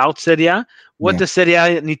steps without Serie A. What Yeah, does Serie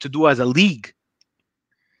A need to do as a league?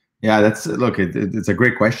 yeah. That's look. It's a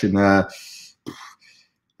great question.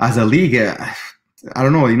 As a league, I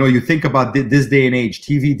don't know. You think about this day and age,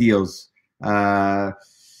 TV deals. Uh,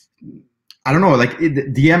 I don't know. Like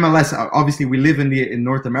the MLS. Obviously, we live in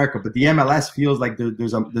North America, but the MLS feels like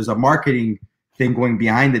there's a marketing thing going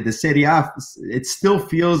behind it. The Serie A, it still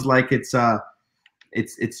feels like it's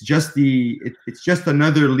just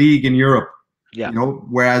another league in Europe. Yeah,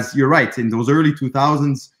 Whereas you're right, in those early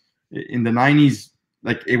 2000s, in the 90s,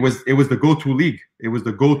 like it was the go-to league. It was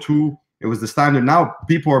the standard. Now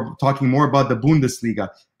people are talking more about the Bundesliga.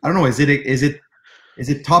 I don't know. Is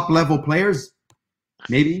it top level players?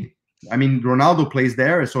 Maybe. I mean, Ronaldo plays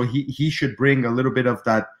there, so he should bring a little bit of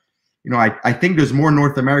that. I think there's more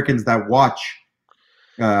North Americans that watch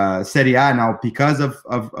Serie A now because of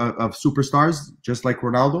superstars, just like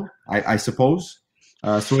Ronaldo, I suppose.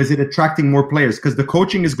 So is it attracting more players? Because the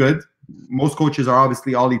coaching is good. Most coaches are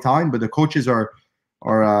obviously all the time, but the coaches are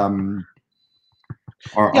um,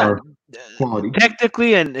 yeah. are quality.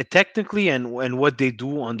 Technically and what they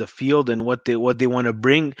do on the field and what they want to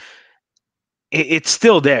bring, it's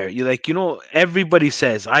still there. Everybody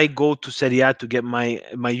says I go to Serie A to get my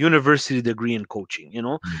university degree in coaching.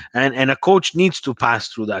 And a coach needs to pass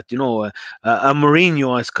through that. A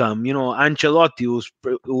Mourinho has come. Ancelotti,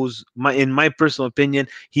 in my personal opinion,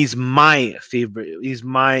 he's my favorite. He's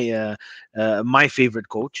my favorite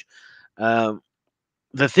coach. Um,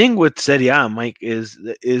 the thing with Serie A, Mike, is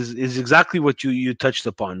exactly what you touched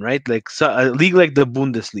upon, right? Like, so, a league like the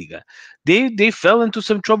Bundesliga, they fell into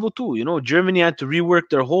some trouble too. Germany had to rework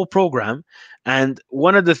their whole program, and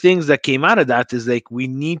one of the things that came out of that is like we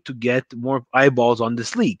need to get more eyeballs on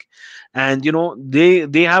this league, and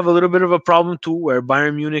they have a little bit of a problem too, where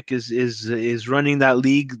Bayern Munich is running that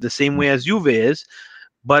league the same way as Juve is,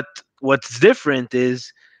 but what's different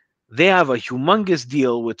is they have a humongous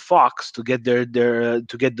deal with Fox to get to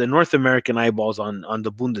get the North American eyeballs on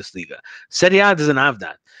the Bundesliga. Serie A doesn't have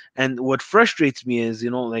that. And what frustrates me is,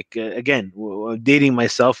 like, again, dating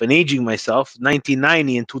myself and aging myself,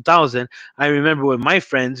 1990 and 2000, I remember with my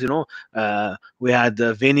friends, we had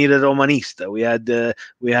Venire Romanista,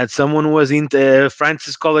 we had someone who was in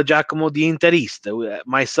Francis Giacomo the Interista,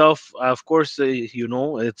 myself, of course, it's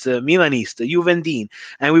Milanista, Juventine,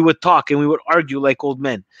 and we would talk and we would argue like old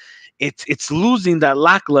men. It's losing that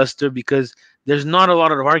lackluster because there's not a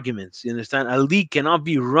lot of arguments. You understand? A league cannot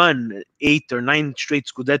be run 8 or 9 straight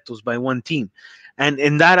scudettos by one team, and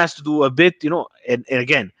that has to do a bit, And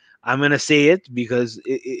again, I'm gonna say it because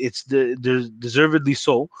it's there's deservedly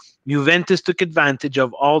so. Juventus took advantage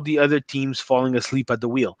of all the other teams falling asleep at the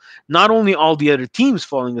wheel. Not only all the other teams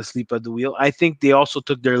falling asleep at the wheel, I think they also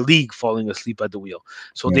took their league falling asleep at the wheel.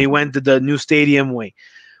 So Yeah, they went the new stadium way,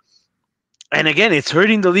 and again, it's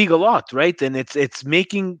hurting the league a lot, right? And it's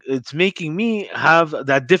making me have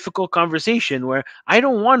that difficult conversation where I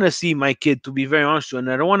don't want to see my kid, to be very honest with you,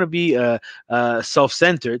 and I don't want to be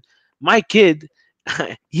self-centered. My kid,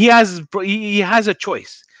 he has a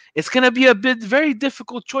choice. It's gonna be a bit very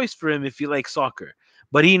difficult choice for him if he likes soccer.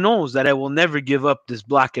 but he knows that I will never give up this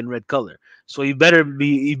black and red color. So he better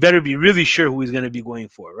be really sure who he's going to be going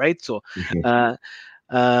for, right? So, For sure. uh,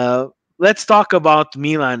 uh, let's talk about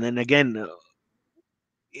Milan. And again,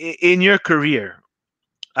 in your career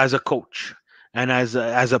as a coach and as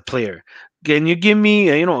a player, can you give me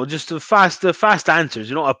just fast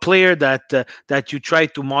answers? A player that you try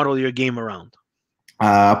to model your game around.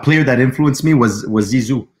 A player that influenced me was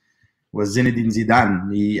Zizou, was Zinedine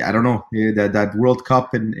Zidane. I don't know, that World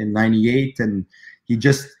Cup in '98, and he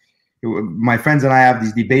just. My friends and I have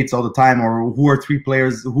these debates all the time, or who are three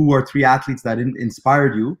athletes that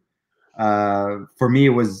inspired you. For me, it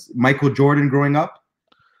was Michael Jordan growing up,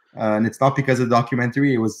 and it's not because of the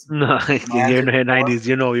documentary. It was No, my you're answer in the before. 90s.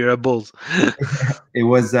 You're a Bulls. It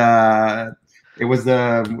was Wayne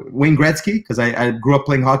Gretzky, because I grew up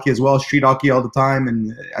playing hockey as well, street hockey all the time,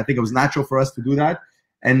 and I think it was natural for us to do that.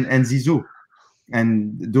 And Zizou,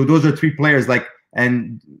 and those are three players. Like,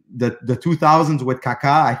 and the 2000s with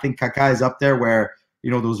Kaká, I think Kaká is up there, where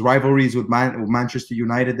those rivalries with Manchester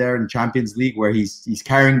United there in Champions League, where he's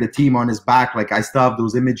carrying the team on his back. Like, I still have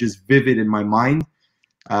those images vivid in my mind.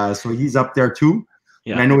 So he's up there too.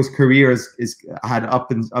 Yeah. And I know his career is had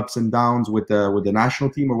ups and downs with the national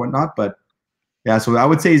team or whatnot, but yeah. So I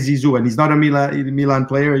would say Zizou, and he's not a Milan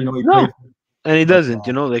player. He No, played, and he but doesn't.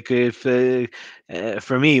 Like, if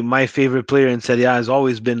for me, my favorite player in Serie A has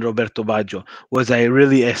always been Roberto Baggio. Was I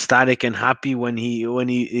really ecstatic and happy when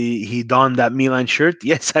he donned that Milan shirt?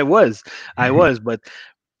 Yes, I was, but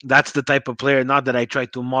that's the type of player, not that I try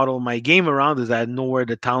to model my game around, is I nowhere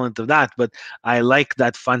the talent of that, but I like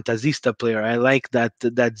that fantasista player. I like that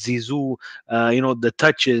Zizou, the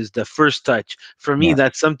touches, the first touch. For me, yeah,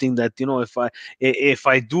 that's something that, if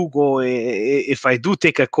I do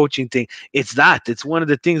take a coaching thing, it's one of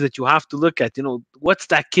the things that you have to look at. What's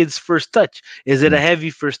that kid's first touch? Is it a yeah. heavy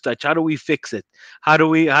first touch? How do we fix it? How do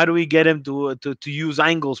we get him to use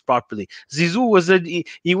angles properly? Zizou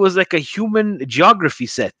he was like a human geography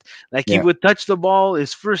set. Like, he Yeah. would touch the ball,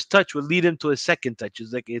 his first touch would lead him to his second touch.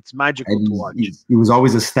 It's magical And to watch. he was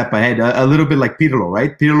always a step ahead, a little bit like Pirlo,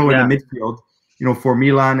 right? Pirlo in the Yeah, midfield, for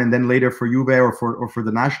Milan, and then later for Juve or for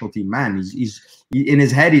the national team. Man, in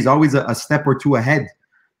his head, he's always a step or two ahead.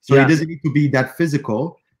 So he yeah. doesn't need to be that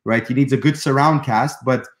physical, right? He needs a good surround cast,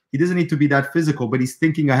 but he doesn't need to be that physical. But he's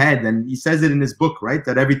thinking ahead, and he says it in his book, right?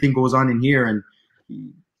 That everything goes on in here, and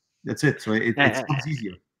that's it. So it A- comes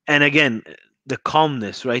easier. And again, the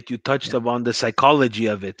calmness, right? You touched Yeah, upon the psychology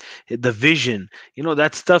of it, the vision.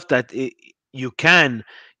 That stuff that you can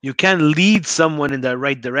you can lead someone in the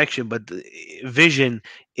right direction, but vision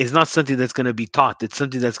is not something that's going to be taught. It's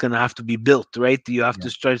something that's going to have to be built, right? You have yeah. to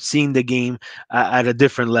start seeing the game at a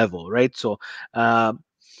different level, right? So, uh,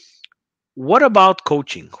 what about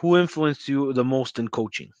coaching? Who influenced you the most in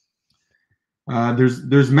coaching?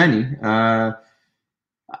 There's many.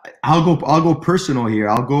 I'll go personal here.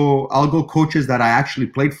 I'll go coaches that I actually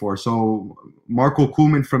played for. So Marco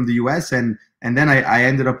Koeman from the US, and then I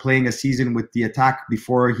ended up playing a season with the Attack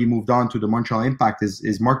before he moved on to the Montreal Impact,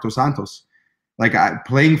 is Marc Dos Santos. Like,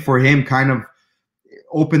 playing for him kind of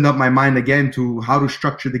opened up my mind again to how to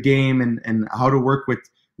structure the game, and how to work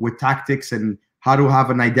with tactics, and how to have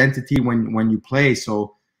an identity when you play.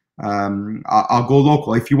 So I'll go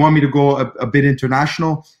local. If you want me to go a bit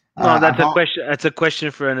international, No, that's a about question. That's a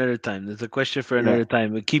question for another time. That's a question for yeah, another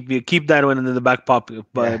time. But keep that one in the back pocket.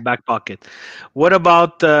 yeah. Back pocket. What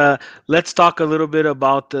about? Let's talk a little bit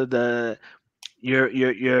about the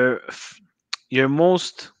your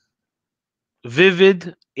most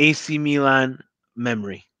vivid AC Milan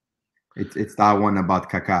memory. It's that one about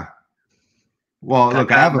Kaká. Well,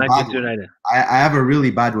 look, I Kaká, have a bad Manchester one. United. I have a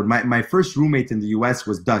really bad one. My first roommate in the US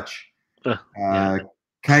was Dutch. Yeah. Uh,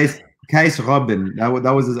 Kees Robben. That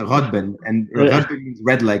was Rodben, and Rodben means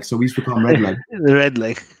red leg, so we used to call him red leg. The red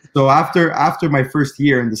leg. So after my first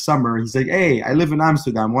year in the summer, he said, "Hey, I live in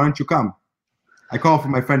Amsterdam. Why don't you come?" I called for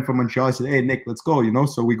my friend from Montreal. I said, "Hey, Nick, let's go."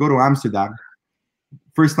 So we go to Amsterdam.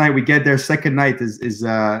 First night we get there. Second night is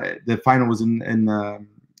the final was in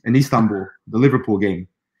Istanbul, the Liverpool game.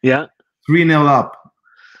 Yeah. 3-0 up.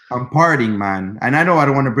 I'm partying, man. And I know I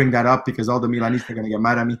don't want to bring that up because all the Milanists are going to get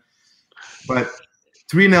mad at me. But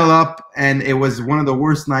 3-0 up, and it was one of the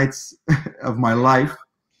worst nights of my life.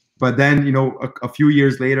 But then, a few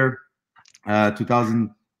years later,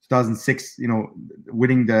 2006,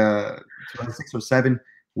 winning the 2006 or 7,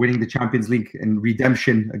 winning the Champions League and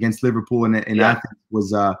redemption against Liverpool in Yeah. Athens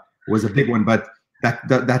was a big one. But that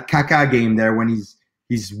Kaká game there, when he's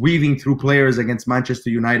weaving through players against Manchester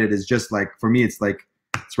United, is just like, for me, it's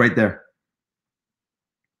right there.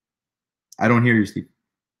 I don't hear you, Steve.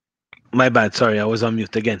 My bad. Sorry, I was on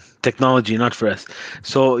mute again. Technology, not for us.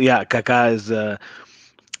 So yeah, Kaká is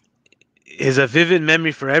a vivid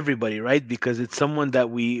memory for everybody, right? Because it's someone that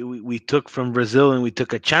we took from Brazil and we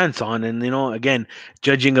took a chance on. And again,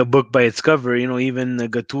 judging a book by its cover, even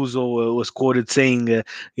Gattuso was quoted saying,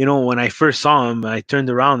 when I first saw him, I turned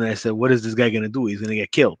around and I said, "What is this guy gonna do? He's gonna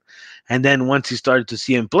get killed." And then once he started to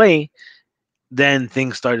see him play, then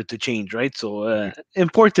things started to change, right? So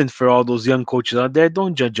important for all those young coaches out there.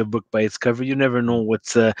 Don't judge a book by its cover. You never know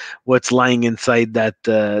what's lying inside that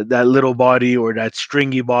little body or that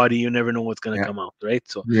stringy body. You never know what's gonna Yeah. come out, right?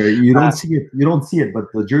 So You don't uh, see it. You don't see it, but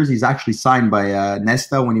the jersey is actually signed by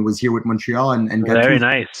Nesta when he was here with Montreal, and very Gattuso.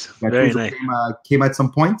 nice, very Gattuso nice. came at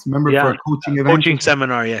some point. Remember for Yeah, a coaching event. coaching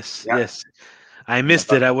seminar. Yes, Yeah, yes. I yeah.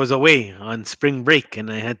 missed it. I was away on spring break and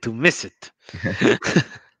I had to miss it.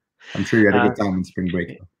 I'm sure you had a uh, good time in spring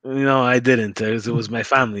break. no, I didn't. It was my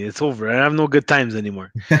family. It's over. I have no good times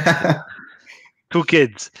anymore. Two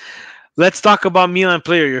kids. Let's talk about Milan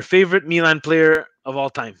player. Your favorite Milan player of all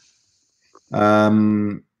time.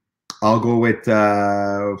 um, I'll go with.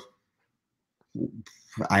 I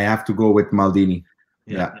have to go with Maldini.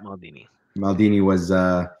 Yeah, Yeah, Maldini. Maldini was.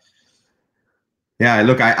 Yeah,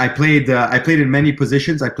 look, I played in many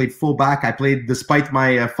positions. I played fullback. I played, despite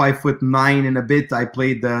my 5'9" and a bit, I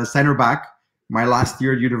played center back. My last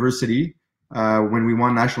year at university, when we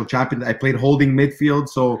won national champion, I played holding midfield.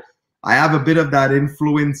 So I have a bit of that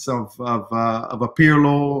influence of a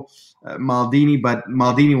Pirlo, Maldini, but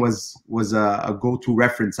Maldini was a go to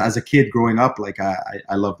reference as a kid growing up. Like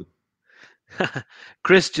I loved it.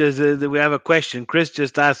 Chris just we have a question. Chris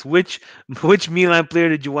just asked which Milan player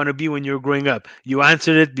did you want to be when you were growing up? You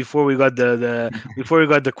answered it before we got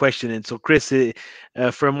the question in. So Chris,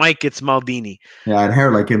 for Mike, it's Maldini. Yeah, I had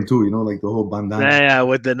hair like him too. Like the whole bandana. Yeah, yeah,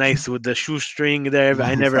 with the shoestring there.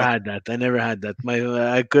 I never had that. I never had that.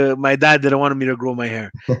 My dad didn't want me to grow my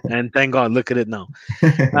hair, and thank God, look at it now.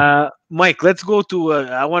 Mike, let's go to.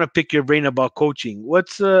 I want to pick your brain about coaching.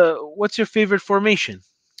 What's your favorite formation?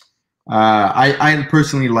 I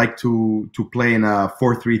personally like to play in a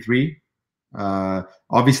 4-3-3.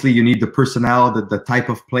 Obviously, you need the personnel, the type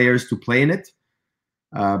of players to play in it.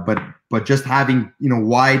 But just having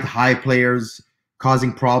wide, high players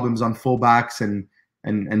causing problems on fullbacks and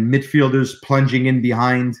midfielders plunging in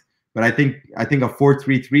behind. But I think a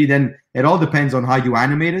 4-3-3. Then it all depends on how you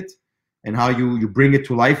animate it and how you bring it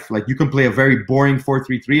to life. Like you can play a very boring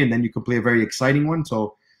 4-3-3, and then you can play a very exciting one.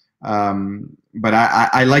 So, but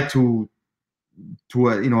I like to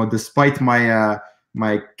despite my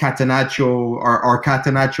Catenaccio or our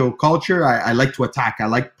Catenaccio culture, I like to attack. I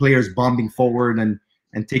like players bombing forward and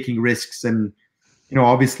taking risks, and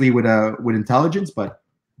obviously with intelligence. But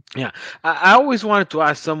Yeah, I always wanted to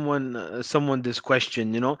ask someone this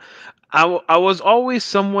question. I was always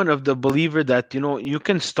someone of the believer that you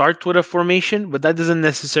can start with a formation, but that doesn't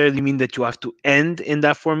necessarily mean that you have to end in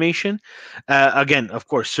that formation. Again, of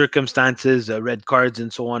course, circumstances, red cards,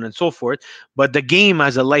 and so on and so forth. But the game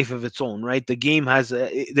has a life of its own, right? The game is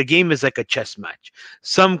like a chess match.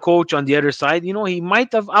 Some coach on the other side, he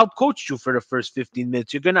might have outcoached you for the first 15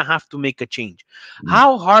 minutes. You're gonna have to make a change.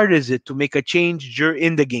 How hard is it to make a change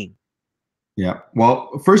in the game? yeah,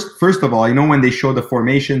 well, first of all, when they show the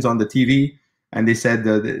formations on the TV and they said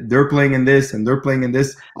they're playing in this and they're playing in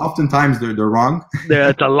this, oftentimes they're wrong.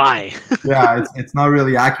 It's a lie. Yeah, it's not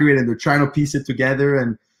really accurate, and they're trying to piece it together.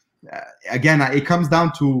 And again, it comes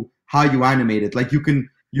down to how you animate it. Like you can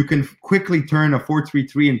quickly turn a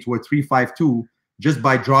 4-3-3 into a 3-5-2 just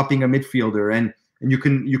by dropping a midfielder, and you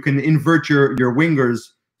can invert your wingers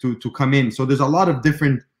to come in. So there's a lot of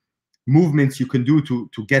different movements you can do to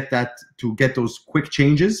get those quick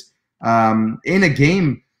changes in a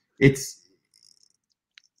game. It's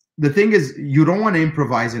the thing is, you don't want to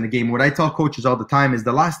improvise in a game. What I tell coaches all the time is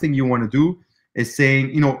the last thing you want to do is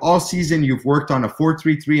saying, all season you've worked on a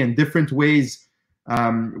 4-3-3 in different ways,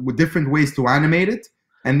 with different ways to animate it,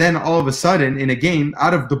 and then all of a sudden in a game,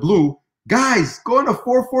 out of the blue, guys, go on a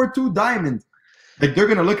 4-4-2 diamond. Like they're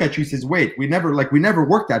gonna look at you and says, wait, we never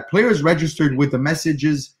worked that. Players registered with the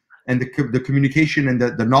messages and the communication and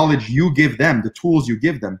the knowledge you give them, the tools you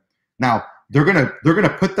give them. Now they're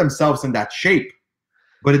gonna put themselves in that shape,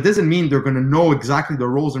 but it doesn't mean they're gonna know exactly the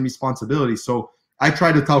roles and responsibilities. So I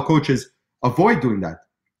try to tell coaches, avoid doing that.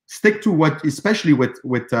 Stick to what, especially with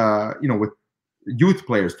youth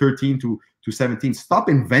players, 13 to 17. Stop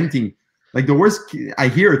inventing. Like the worst, I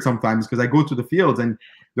hear it sometimes because I go to the fields, and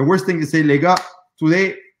the worst thing is say, les gars,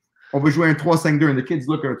 today on va jouer un 3-5-2, and the kids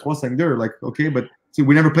look at a 3-5-2, like, okay, but see,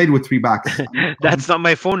 we never played with three backs. That's not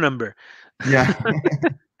my phone number. Yeah.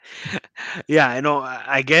 Yeah, I know.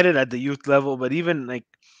 I get it at the youth level, but even like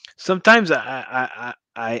sometimes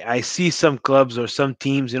I see some clubs or some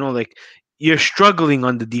teams, like you're struggling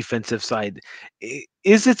on the defensive side.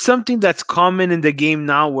 Is it something that's common in the game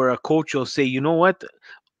now where a coach will say, you know what,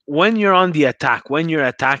 when you're on the attack, when you're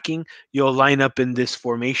attacking, you'll line up in this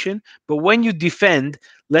formation. But when you defend,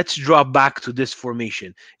 let's drop back to this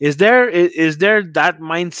formation. Is there that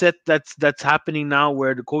mindset that's happening now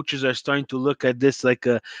where the coaches are starting to look at this like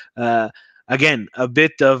uh, again a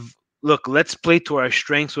bit of, look, let's play to our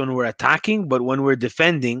strengths when we're attacking, but when we're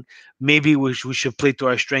defending, maybe we should play to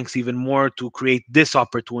our strengths even more to create this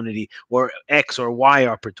opportunity or X or Y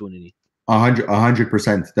opportunity.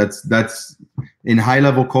 100%. That's in high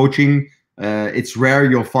level coaching. It's rare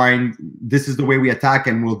you'll find this is the way we attack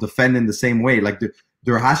and we'll defend in the same way. Like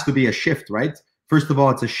there has to be a shift, right? First of all,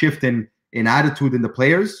 it's a shift in attitude in the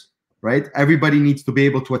players, right? Everybody needs to be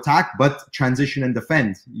able to attack, but transition and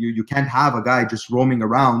defend. You can't have a guy just roaming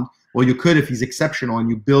around. Well, you could if he's exceptional and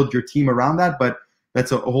you build your team around that, but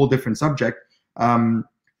that's a whole different subject.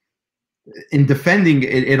 In defending,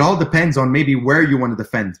 it all depends on maybe where you want to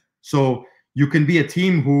defend. So you can be a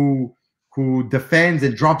team who defends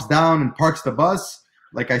and drops down and parks the bus,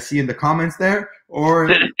 like I see in the comments there, or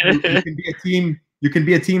you can be a team. You can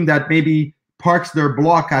be a team that maybe parks their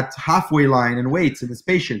block at halfway line and waits and is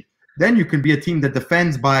patient. Then you can be a team that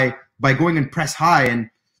defends by going and press high, and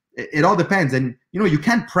it all depends. And you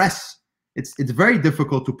can't press. It's very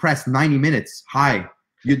difficult to press 90 minutes high.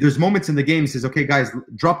 There's moments in the game says, okay, guys,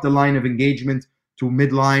 drop the line of engagement to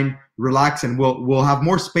midline, relax, and we'll have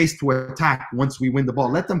more space to attack once we win the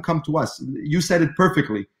ball. Let them come to us. You said it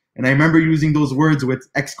perfectly. And I remember using those words with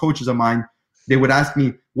ex-coaches of mine. They would ask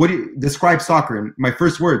me, what do you describe soccer? And my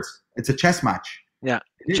first words, it's a chess match. Yeah,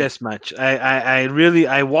 chess match. I really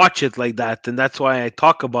I watch it like that, and that's why I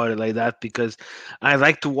talk about it like that, because I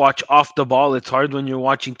like to watch off the ball. It's hard when you're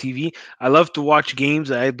watching TV. I love to watch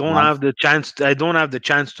games. I don't Wow. have the chance. I don't have the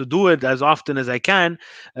chance to do it as often as I can.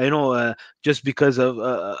 Just because of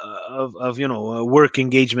work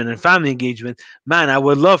engagement and family engagement. Man, I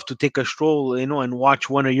would love to take a stroll, and watch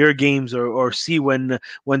one of your games, or see when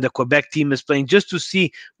the Quebec team is playing, just to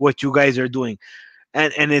see what you guys are doing.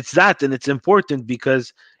 And it's important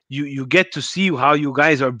because you get to see how you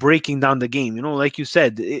guys are breaking down the game, like you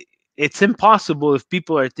said. It's impossible if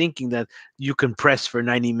people are thinking that you can press for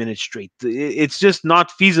 90 minutes straight. It's just not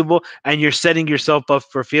feasible, and you're setting yourself up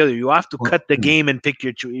for failure. You have to cut the game and pick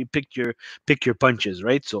your punches,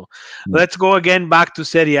 right? So let's go again back to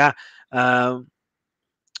Serie A.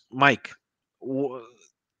 Mike, w-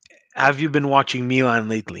 have you been watching Milan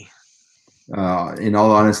lately? In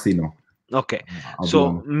all honesty, no. Okay, I'll be so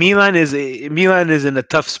honest. Milan is in a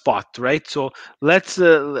tough spot, right? So let's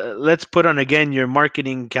put on again your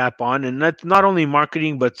marketing cap on, and not only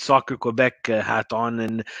marketing but Soccer Quebec hat on,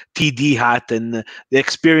 and TD hat, and the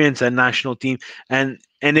experience and national team, and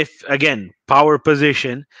if again power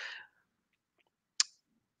position,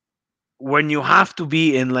 when you have to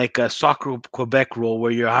be in like a Soccer Quebec role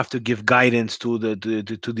where you have to give guidance to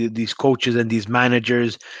these coaches and these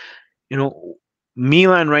managers, you know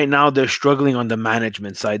Milan right now, they're struggling on the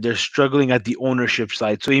management side, they're struggling at the ownership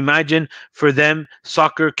side. So imagine for them,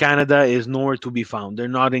 Soccer Canada is nowhere to be found. They're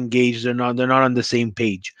not engaged, they're not on the same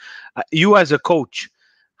page. You as a coach,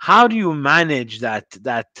 how do you manage that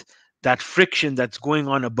friction that's going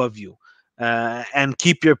on above you, and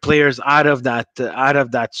keep your players out of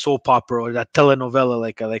that soap opera or that telenovela,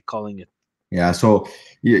 like I like calling it? Yeah, so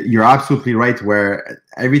you're absolutely right. Where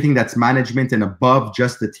everything that's management and above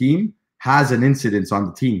just the team has an incidence on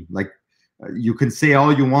the team. Like you can say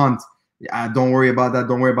all you want, don't worry about that,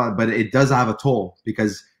 don't worry about it, but it does have a toll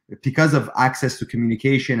because of access to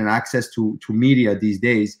communication and access to media these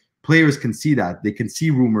days. Players can see that. They can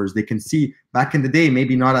see rumors. They can see back in the day,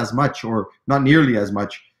 maybe not as much or not nearly as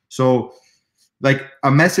much. So, like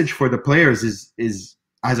a message for the players is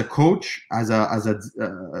as a coach, as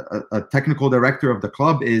a technical director of the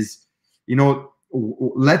club is,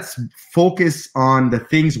 let's focus on the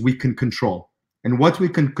things we can control. And what we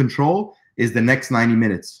can control is the next 90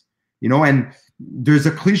 minutes. And there's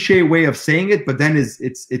a cliche way of saying it, but then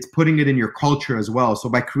it's putting it in your culture as well. So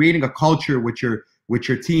by creating a culture with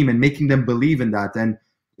your team and making them believe in that, and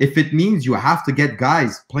if it means you have to get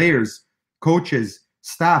guys, players, coaches,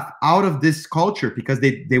 staff out of this culture because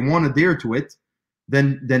they won't adhere to it,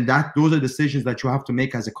 then those are decisions that you have to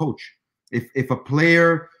make as a coach. If a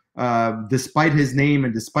player, despite his name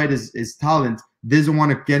and despite his talent, doesn't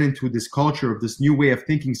want to get into this culture of this new way of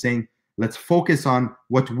thinking, saying, let's focus on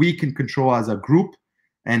what we can control as a group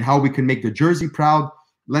and how we can make the jersey proud.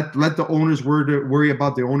 Let the owners worry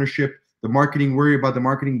about the ownership, the marketing worry about the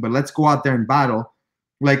marketing, but let's go out there and battle.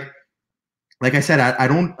 Like like I said, I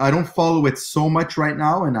don't follow it so much right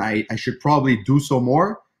now, and I should probably do so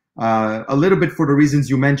more. A little bit for the reasons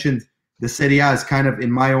you mentioned. The Serie A is kind of,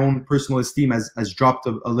 in my own personal esteem, has dropped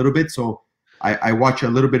a little bit. So I watch a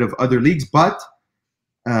little bit of other leagues, but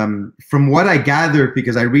from what I gather,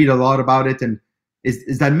 because I read a lot about it, and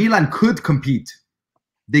is that Milan could compete.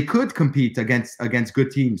 They could compete against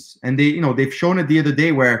good teams, and they've shown it the other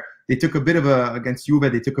day where they took a bit of a against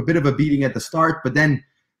Juve. They took a bit of a beating at the start, but then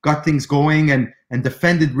got things going and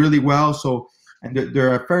defended really well. So, and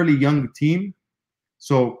they're a fairly young team,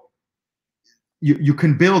 so you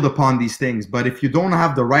can build upon these things. But if you don't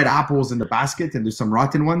have the right apples in the basket and there's some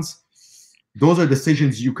rotten ones, those are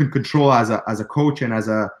decisions you can control as a coach and as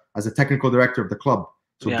a technical director of the club.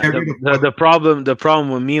 So Yeah, get the, rid of the the problem the problem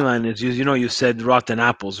with Milan is you said rotten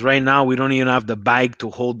apples. Right now we don't even have the bag to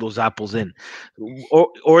hold those apples in,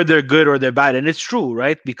 or they're good or they're bad, and it's true,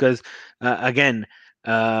 right? Because again,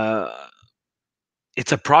 uh,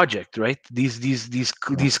 it's a project, right?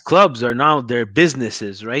 These clubs are now their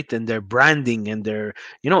businesses, right? And their branding and their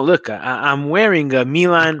look, I'm wearing a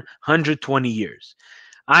Milan 120 years.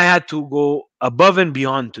 I had to go above and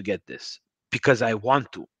beyond to get this because I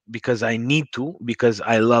want to, because I need to, because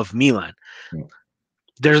I love Milan.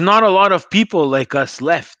 There's not a lot of people like us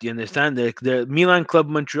left. You understand? The Milan Club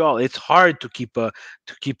Montreal. It's hard to keep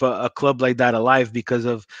a club like that alive because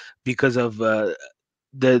of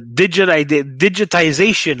the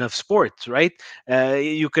digitization of sports, right?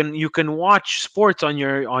 You can watch sports on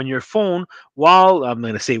your phone while I'm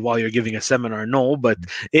going to say while you're giving a seminar. No, but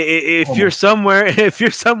if you're almost. somewhere, if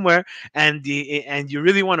you're somewhere and you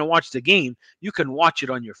really want to watch the game, you can watch it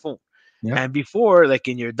on your phone. Yeah. And before, like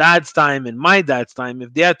in your dad's time and my dad's time,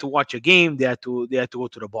 if they had to watch a game, they had to go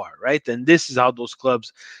to the bar, right? And this is how those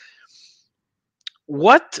clubs.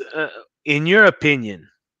 What, in your opinion,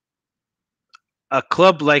 a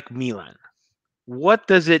club like Milan, what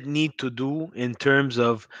does it need to do in terms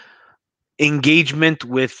of engagement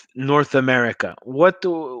with North America?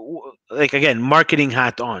 Like again, marketing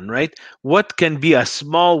hat on, right? What can be a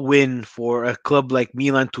small win for a club like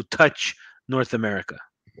Milan to touch North America?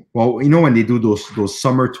 Well, when they do those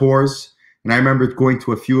summer tours, and I remember going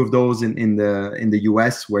to a few of those in the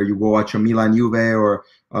US, where you go watch a Milan Juve or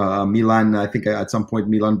Milan. I think at some point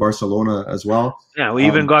Milan Barcelona as well. Yeah, we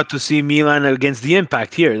even got to see Milan against the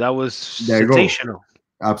Impact here. That was There you go. sensational.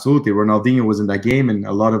 Absolutely, Ronaldinho was in that game, and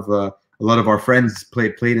a lot of our friends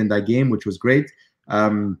played in that game, which was great.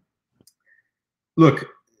 Um, Look,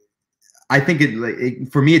 I think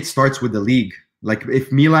for me it starts with the league. Like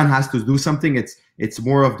if Milan has to do something, it's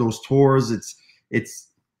more of those tours. It's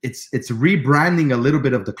it's rebranding a little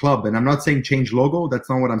bit of the club. And I'm not saying change logo. That's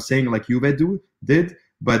not what I'm saying. Like Juve did,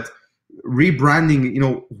 but rebranding.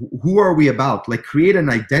 Who are we about? Like create an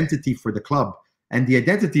identity for the club. And the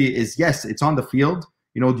identity is, yes, it's on the field.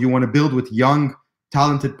 Do you want to build with young,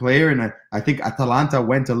 talented player? And I think Atalanta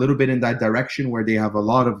went a little bit in that direction where they have a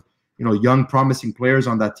lot of young, promising players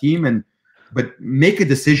on that team. But make a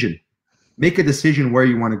decision. Make a decision where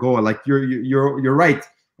you want to go. Like you're right,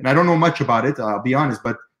 and I don't know much about it. I'll be honest,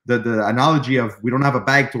 but the analogy of we don't have a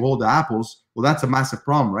bag to hold the apples. Well, that's a massive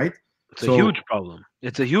problem, right? It's a So huge problem.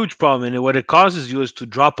 It's a huge problem, and what it causes you is to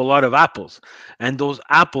drop a lot of apples, and those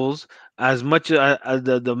apples, as much as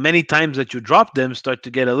the many times that you drop them, start to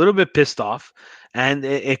get a little bit pissed off, and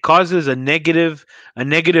it causes a negative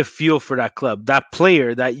feel for that club, that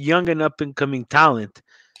player, that young and up and coming talent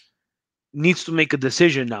needs to make a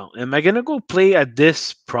decision now. Am I going to go play at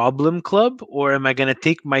this problem club, or am I going to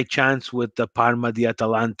take my chance with the Parma, the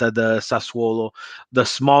Atalanta, the Sassuolo, the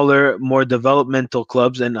smaller, more developmental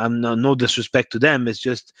clubs? And I'm no disrespect to them. It's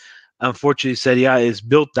just, unfortunately, Serie A is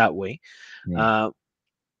built that way. yeah. Uh,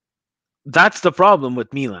 that's the problem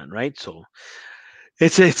with Milan, right? So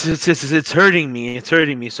it's hurting me. It's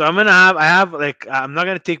hurting me. So I'm not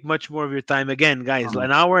gonna take much more of your time again, guys. Um,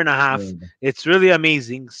 An hour and a half. yeah, It's really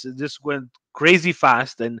amazing. So this went crazy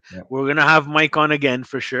fast, and yeah. we're gonna have Mike on again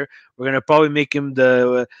for sure. We're gonna probably make him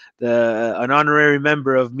the an honorary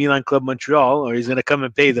member of Milan Club Montreal, or he's gonna come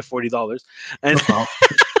and pay the $40. And No problem.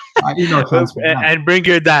 I need no chance for that. and bring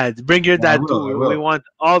your dad. Bring your Yeah, I dad will. too. I We will. want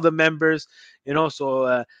all the members.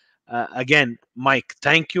 So again, Mike,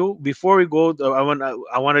 thank you. Before we go, I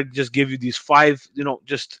want to just give you these five.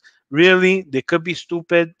 Just really, they could be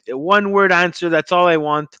stupid. One word answer. That's all I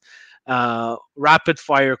want. Rapid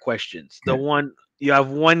fire questions. The Okay. one you have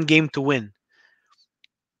one game to win.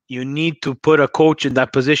 You need to put a coach in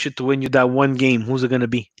that position to win you that one game. Who's it gonna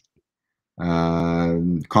be?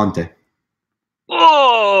 Conte.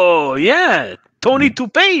 Oh yeah, Tony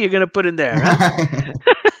Toupé. You're gonna put in there, huh?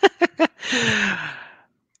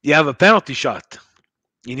 You have a penalty shot.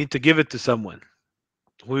 You need to give it to someone.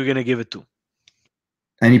 Who are you gonna give it to?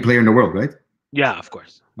 Any player in the world, right? Yeah, of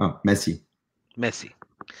course. Oh, Messi. Messi.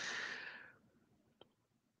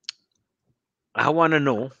 I want to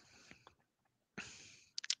know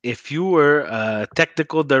if you were a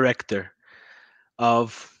technical director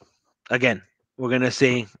of, again, we're gonna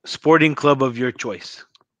say sporting club of your choice,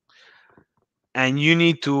 and you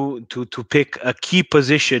need to pick a key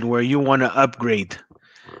position where you want to upgrade.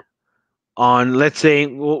 On, let's say,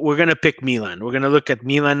 we're gonna pick Milan. We're gonna look at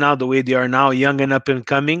Milan now, the way they are now, young and up and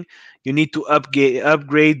coming. You need to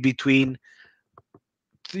upgrade between.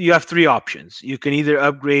 You have three options. You can either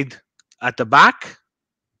upgrade at the back,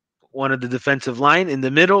 one of the defensive line, in the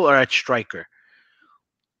middle, or at striker.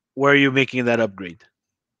 Where are you making that upgrade?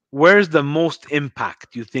 Where's the most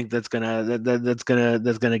impact you think that's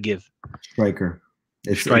gonna give? Striker.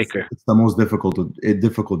 Striker. It's the most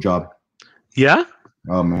difficult job. Yeah,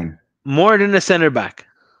 Oh man. more than a center back.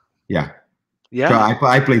 Yeah. So Yeah.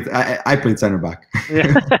 I played center back.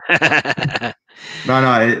 Yeah.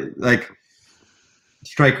 No, like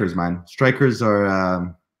strikers, man. Strikers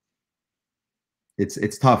are.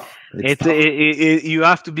 It's tough. It's It's tough. you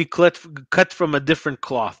have to be cut from a different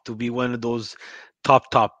cloth to be one of those top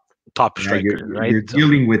Yeah, strikers, right? you're So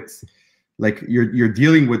dealing with like you're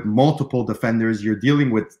dealing with multiple defenders. You're dealing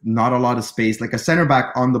with not a lot of space. Like a center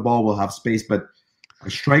back on the ball will have space, but a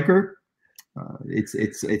striker,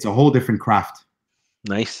 it's a whole different craft.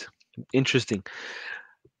 nice, interesting.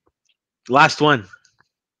 Last one.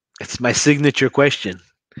 It's my signature question.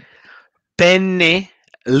 Penne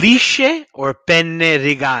lisce or penne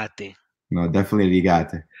rigate? No, definitely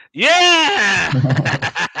rigate. Yeah!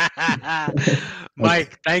 That's,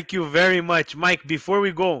 Mike, thank you very much. Mike, before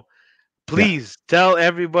we go, yeah. please tell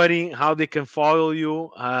everybody how they can follow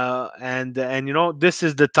you. And this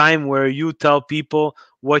is the time where you tell people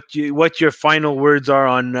what your final words are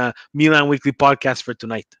on Milan Weekly Podcast for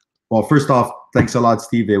tonight. Well, first off, thanks a lot,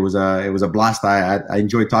 Steve. It was a blast. I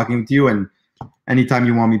enjoyed talking with you, and anytime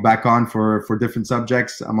you want me back on for different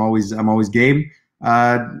subjects, I'm always game.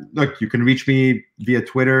 Look, you can reach me via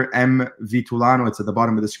Twitter, Vitulano. It's at the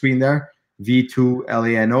bottom of the screen there,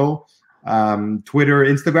 V2LANO. Twitter,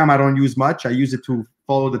 Instagram, I don't use much. I use it to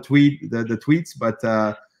follow the tweets, but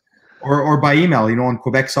or by email. On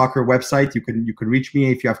Quebec Soccer website, you can reach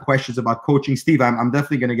me if you have questions about coaching. Steve, I'm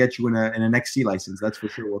definitely going to get you in an XC license. That's for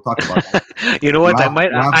sure. We'll talk about that. You know what? You have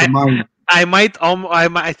the mind.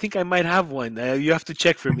 I think I might have one. You have to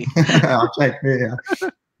check for me. I'll check. Yeah.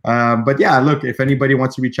 But yeah, look, if anybody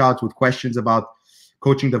wants to reach out with questions about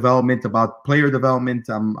coaching development, about player development,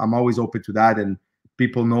 I'm always open to that. And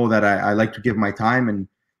people know that I like to give my time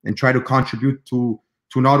and try to contribute to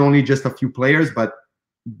not only just a few players, but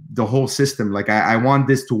the whole system. Like I want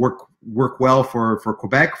this to work well for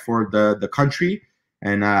Quebec, for the country,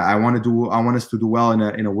 and I want us to do well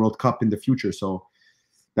in a World Cup in the future. So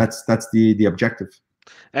that's the objective.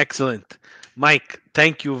 Excellent. Mike,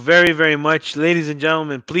 thank you very, very much. Ladies and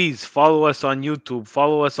gentlemen, please follow us on YouTube,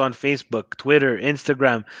 follow us on Facebook, Twitter,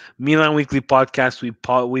 Instagram, Milan Weekly Podcast.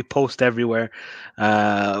 We post everywhere.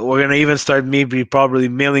 We're going to even start probably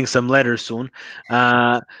mailing some letters soon.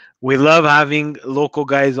 We love having local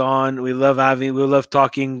guys on. We love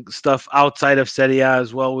talking stuff outside of Serie A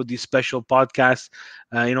as well with these special podcasts.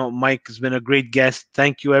 Mike has been a great guest.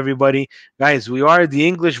 Thank you, everybody. Guys, we are the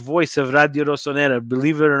English voice of Radio Rossonera,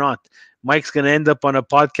 believe it or not. Mike's gonna end up on a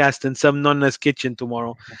podcast in some nonna's kitchen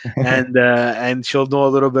tomorrow, and she'll know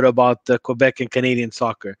a little bit about Quebec and Canadian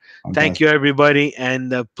soccer. Thank you, everybody,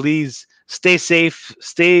 and please stay safe,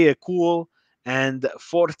 stay cool, and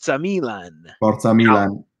Forza Milan. Forza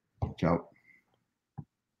Milan. Ciao.